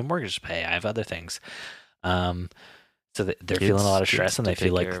I have a mortgage to pay. I have other things. So they're feeling a lot of stress, and they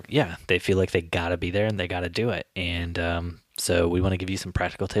feel they feel like they gotta be there and they gotta do it. And so we want to give you some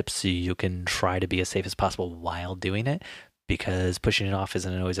practical tips so you can try to be as safe as possible while doing it, because pushing it off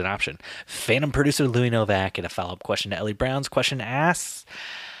isn't always an option. Phantom producer Louis Novak, in a follow-up question to Ellie Brown's question, asks,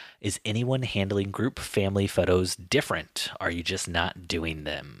 is anyone handling group family photos different? Are you just not doing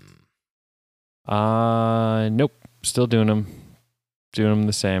them? Nope. Still doing them. Doing them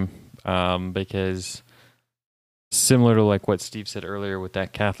the same. Because similar to what Steve said earlier with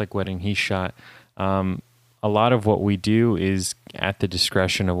that Catholic wedding he shot, a lot of what we do is at the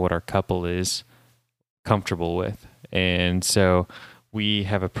discretion of what our couple is comfortable with. And so we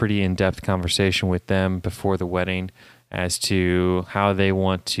have a pretty in-depth conversation with them before the wedding as to how they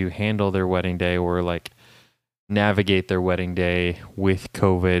want to handle their wedding day, or navigate their wedding day with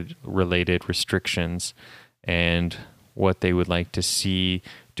COVID-related restrictions, and what they would like to see.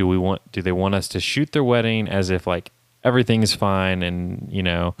 Do they want us to shoot their wedding as if everything is fine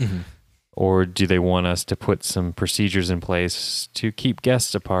and, or do they want us to put some procedures in place to keep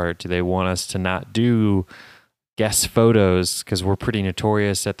guests apart? Do they want us to not do guest photos? Because we're pretty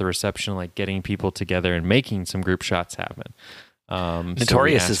notorious at the reception, like getting people together and making some group shots happen.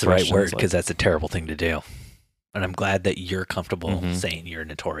 Notorious is the right word, because that's a terrible thing to do. And I'm glad that you're comfortable saying you're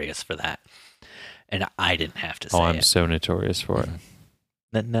notorious for that. And I didn't have to say it. Oh, I'm so notorious for it.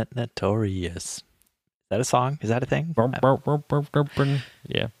 Notorious. Is that a song? Is that a thing? Yeah,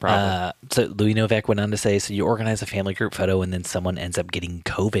 probably. So Louis Novak went on to say, so you organize a family group photo and then someone ends up getting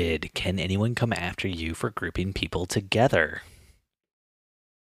COVID. Can anyone come after you for grouping people together?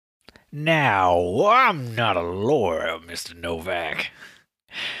 Now, I'm not a lawyer, Mr. Novak.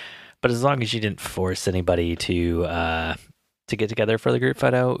 But as long as you didn't force anybody to get together for the group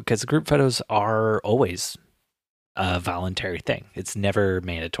photo, because the group photos are always a voluntary thing. It's never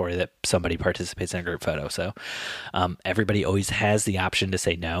mandatory that somebody participates in a group photo. So everybody always has the option to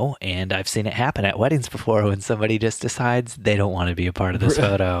say no. And I've seen it happen at weddings before when somebody just decides they don't want to be a part of this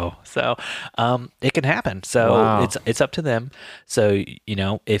photo. So it can happen. So it's up to them. So,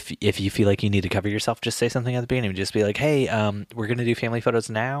 if you feel like you need to cover yourself, just say something at the beginning. Just be like, hey, we're going to do family photos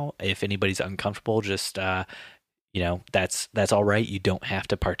now. If anybody's uncomfortable, just that's all right. You don't have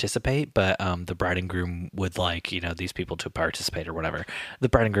to participate, but the bride and groom would like, these people to participate or whatever. The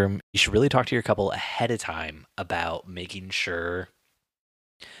bride and groom, you should really talk to your couple ahead of time about making sure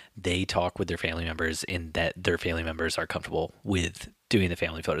they talk with their family members and that their family members are comfortable with doing the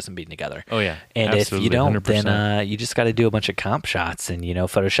family photos and being together. Oh, yeah. And absolutely, if you don't, 100%. then you just got to do a bunch of comp shots and,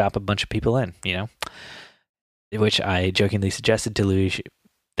 Photoshop a bunch of people in, which I jokingly suggested to Louis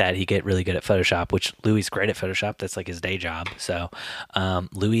that he get really good at Photoshop, which Louis is great at Photoshop. That's like his day job. So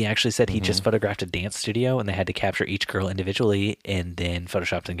Louis actually said he just photographed a dance studio and they had to capture each girl individually and then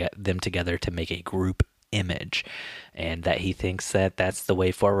Photoshop and get them together to make a group image. And that he thinks that that's the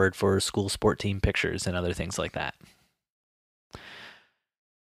way forward for school sport team pictures and other things like that.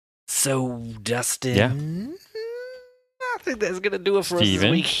 So, Dustin, I think that's going to do it for us this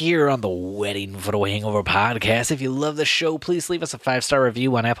week here on the Wedding Photo Hangover podcast. If you love the show, please leave us a 5-star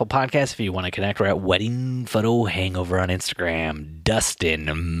review on Apple Podcasts. If you want to connect, we're at Wedding Photo Hangover on Instagram. Dustin,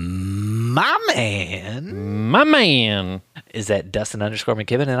 my man, is at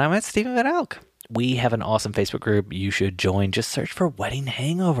Dustin_McKibben, and I'm at Stephen Van Elk. We have an awesome Facebook group you should join. Just search for Wedding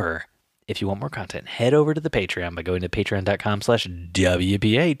Hangover. If you want more content, head over to the Patreon by going to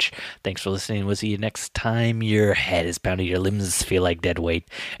patreon.com/WPH. Thanks for listening. We'll see you next time. Your head is pounding, your limbs feel like dead weight,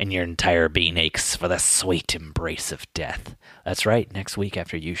 and your entire being aches for the sweet embrace of death. That's right. Next week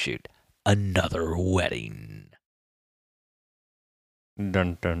after you shoot another wedding.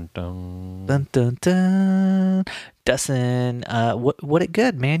 Dun, dun, dun. Dun, dun, dun. Dustin, what it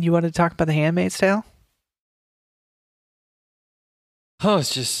good, man? You wanted to talk about The Handmaid's Tale? Oh,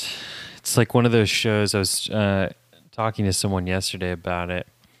 it's like one of those shows. I was talking to someone yesterday about it,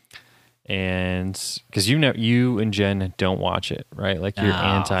 and because you and Jen don't watch it, right? Like you're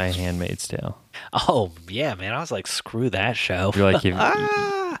anti Handmaid's Tale. Oh yeah, man. I was like, screw that show. You're like, you're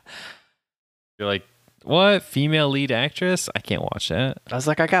like, what? Female lead actress? I can't watch that. I was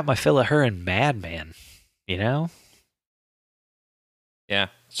like, I got my fill of her in Mad Men. Yeah,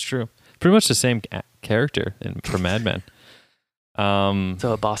 it's true. Pretty much the same character from Mad Men.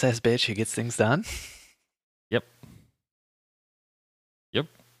 So a boss ass bitch who gets things done. Yep.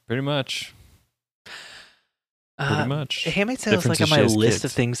 Pretty much. Handmaid's Tale is like on my list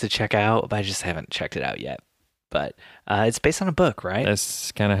of things to check out, but I just haven't checked it out yet. But it's based on a book, right?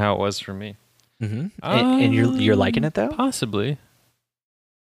 That's kind of how it was for me. Mm-hmm. And you're liking it though? Possibly.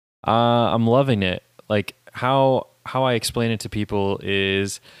 I'm loving it. Like how I explain it to people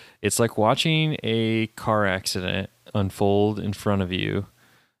is, it's like watching a car accident unfold in front of you,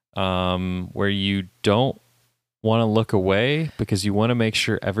 where you don't want to look away because you want to make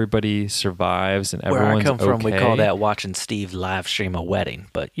sure everybody survives and everyone's okay. Where I come from, we call that watching Steve live stream a wedding,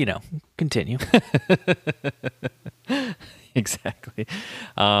 but continue. Exactly.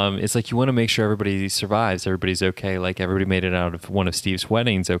 It's like you want to make sure everybody survives, everybody's okay, like everybody made it out of one of Steve's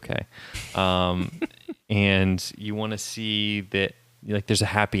weddings okay. And you want to see that like there's a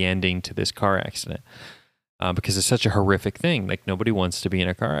happy ending to this car accident. Because it's such a horrific thing. Like nobody wants to be in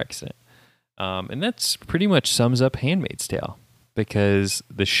a car accident. And that's pretty much sums up Handmaid's Tale, because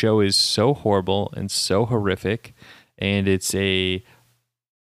the show is so horrible and so horrific, and it's a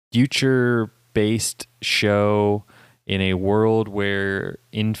future-based show in a world where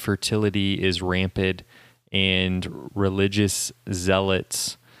infertility is rampant and religious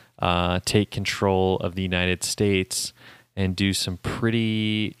zealots take control of the United States and do some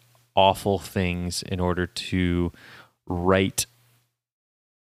pretty awful things in order to right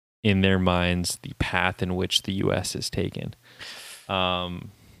in their minds the path in which the U.S. has taken. And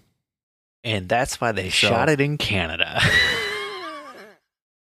that's why they shot it in Canada.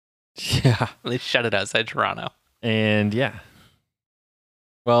 Yeah. They shot it outside Toronto. And yeah.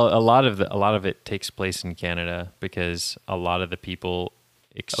 Well, a lot of it takes place in Canada because a lot of the people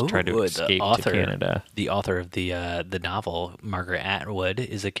try to escape to Canada. The author of the novel, Margaret Atwood,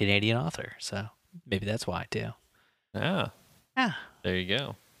 is a Canadian author, so maybe that's why too. Yeah. Yeah. There you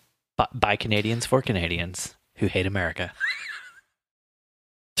go. By Canadians for Canadians who hate America.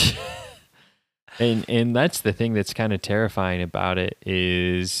 And that's the thing that's kind of terrifying about it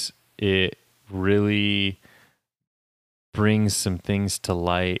is it really brings some things to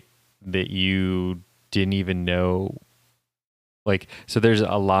light that you didn't even know. Like, so there's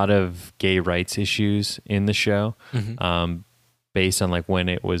a lot of gay rights issues in the show. Mm-hmm. Based on like when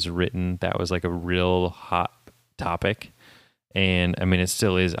it was written, that was like a real hot topic. And I mean, it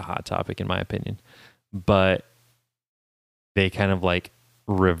still is a hot topic in my opinion, but they kind of like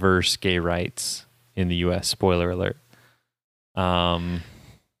reverse gay rights in the US, spoiler alert. And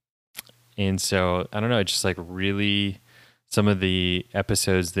so I don't know, it's just like really some of the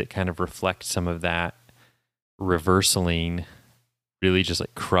episodes that kind of reflect some of that reversaling really just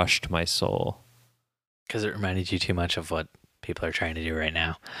like crushed my soul. Because it reminded you too much of what people are trying to do right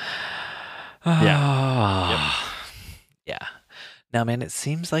now. Yeah. Yeah. Now, man, it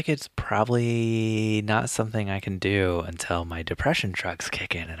seems like it's probably not something I can do until my depression drugs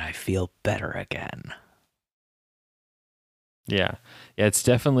kick in and I feel better again. Yeah. Yeah, it's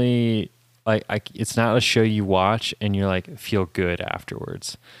definitely like it's not a show you watch and you're like feel good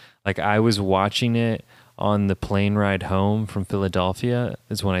afterwards. Like I was watching it on the plane ride home from Philadelphia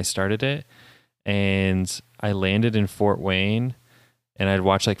is when I started it, and I landed in Fort Wayne and I'd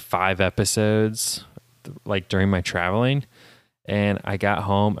watched like 5 episodes like during my traveling, and I got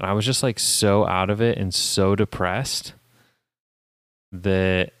home and I was just like so out of it and so depressed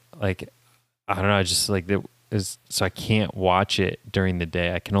that like I don't know, I just like that is so I can't watch it during the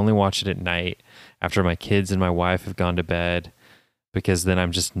day. I can only watch it at night after my kids and my wife have gone to bed, because then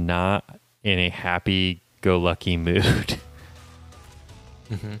I'm just not in a happy-go-lucky mood.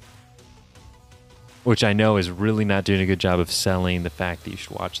 Mm-hmm. Which I know is really not doing a good job of selling the fact that you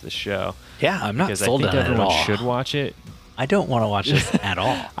should watch this show. Yeah, I'm not sold on it at all. Because I think everyone should watch it. I don't want to watch this at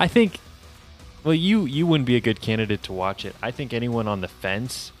all. I think, well, you wouldn't be a good candidate to watch it. I think anyone on the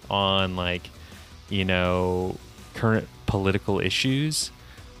fence on like, you know, current political issues,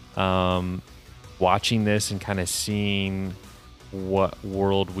 watching this and kind of seeing what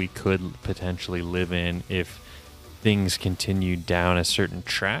world we could potentially live in if things continued down a certain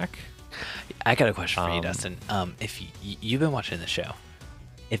track. I got a question for you, Dustin. If you've been watching the show,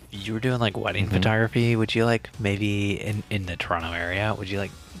 if you were doing like wedding photography, would you like maybe in the Toronto area, would you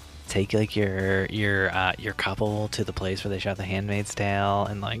like take like your couple to the place where they shot The Handmaid's Tale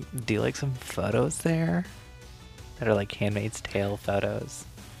and like do like some photos there that are like Handmaid's Tale photos?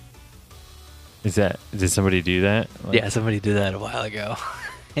 Did somebody do that? Like, yeah, somebody did that a while ago,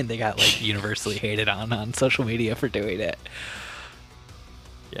 and they got like universally hated on social media for doing it.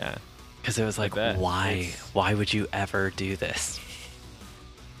 Yeah. Because it was like, why would you ever do this?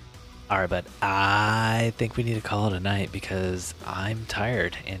 All right, but I think we need to call it a night because I'm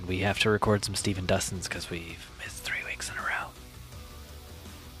tired and we have to record some Steve and Dustins because we've missed 3 weeks in a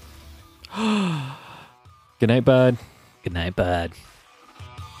row. Good night, bud. Good night, bud.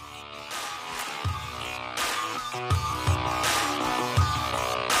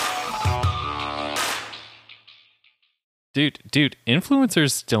 Dude,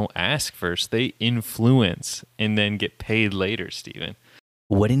 influencers don't ask first. They influence and then get paid later, Steven.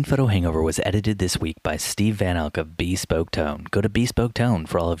 Wedding Photo Hangover was edited this week by Steve Van Elk of Bespoke Tone. Go to Bespoke Tone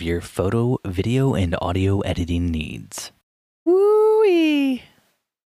for all of your photo, video, and audio editing needs. Woo-wee!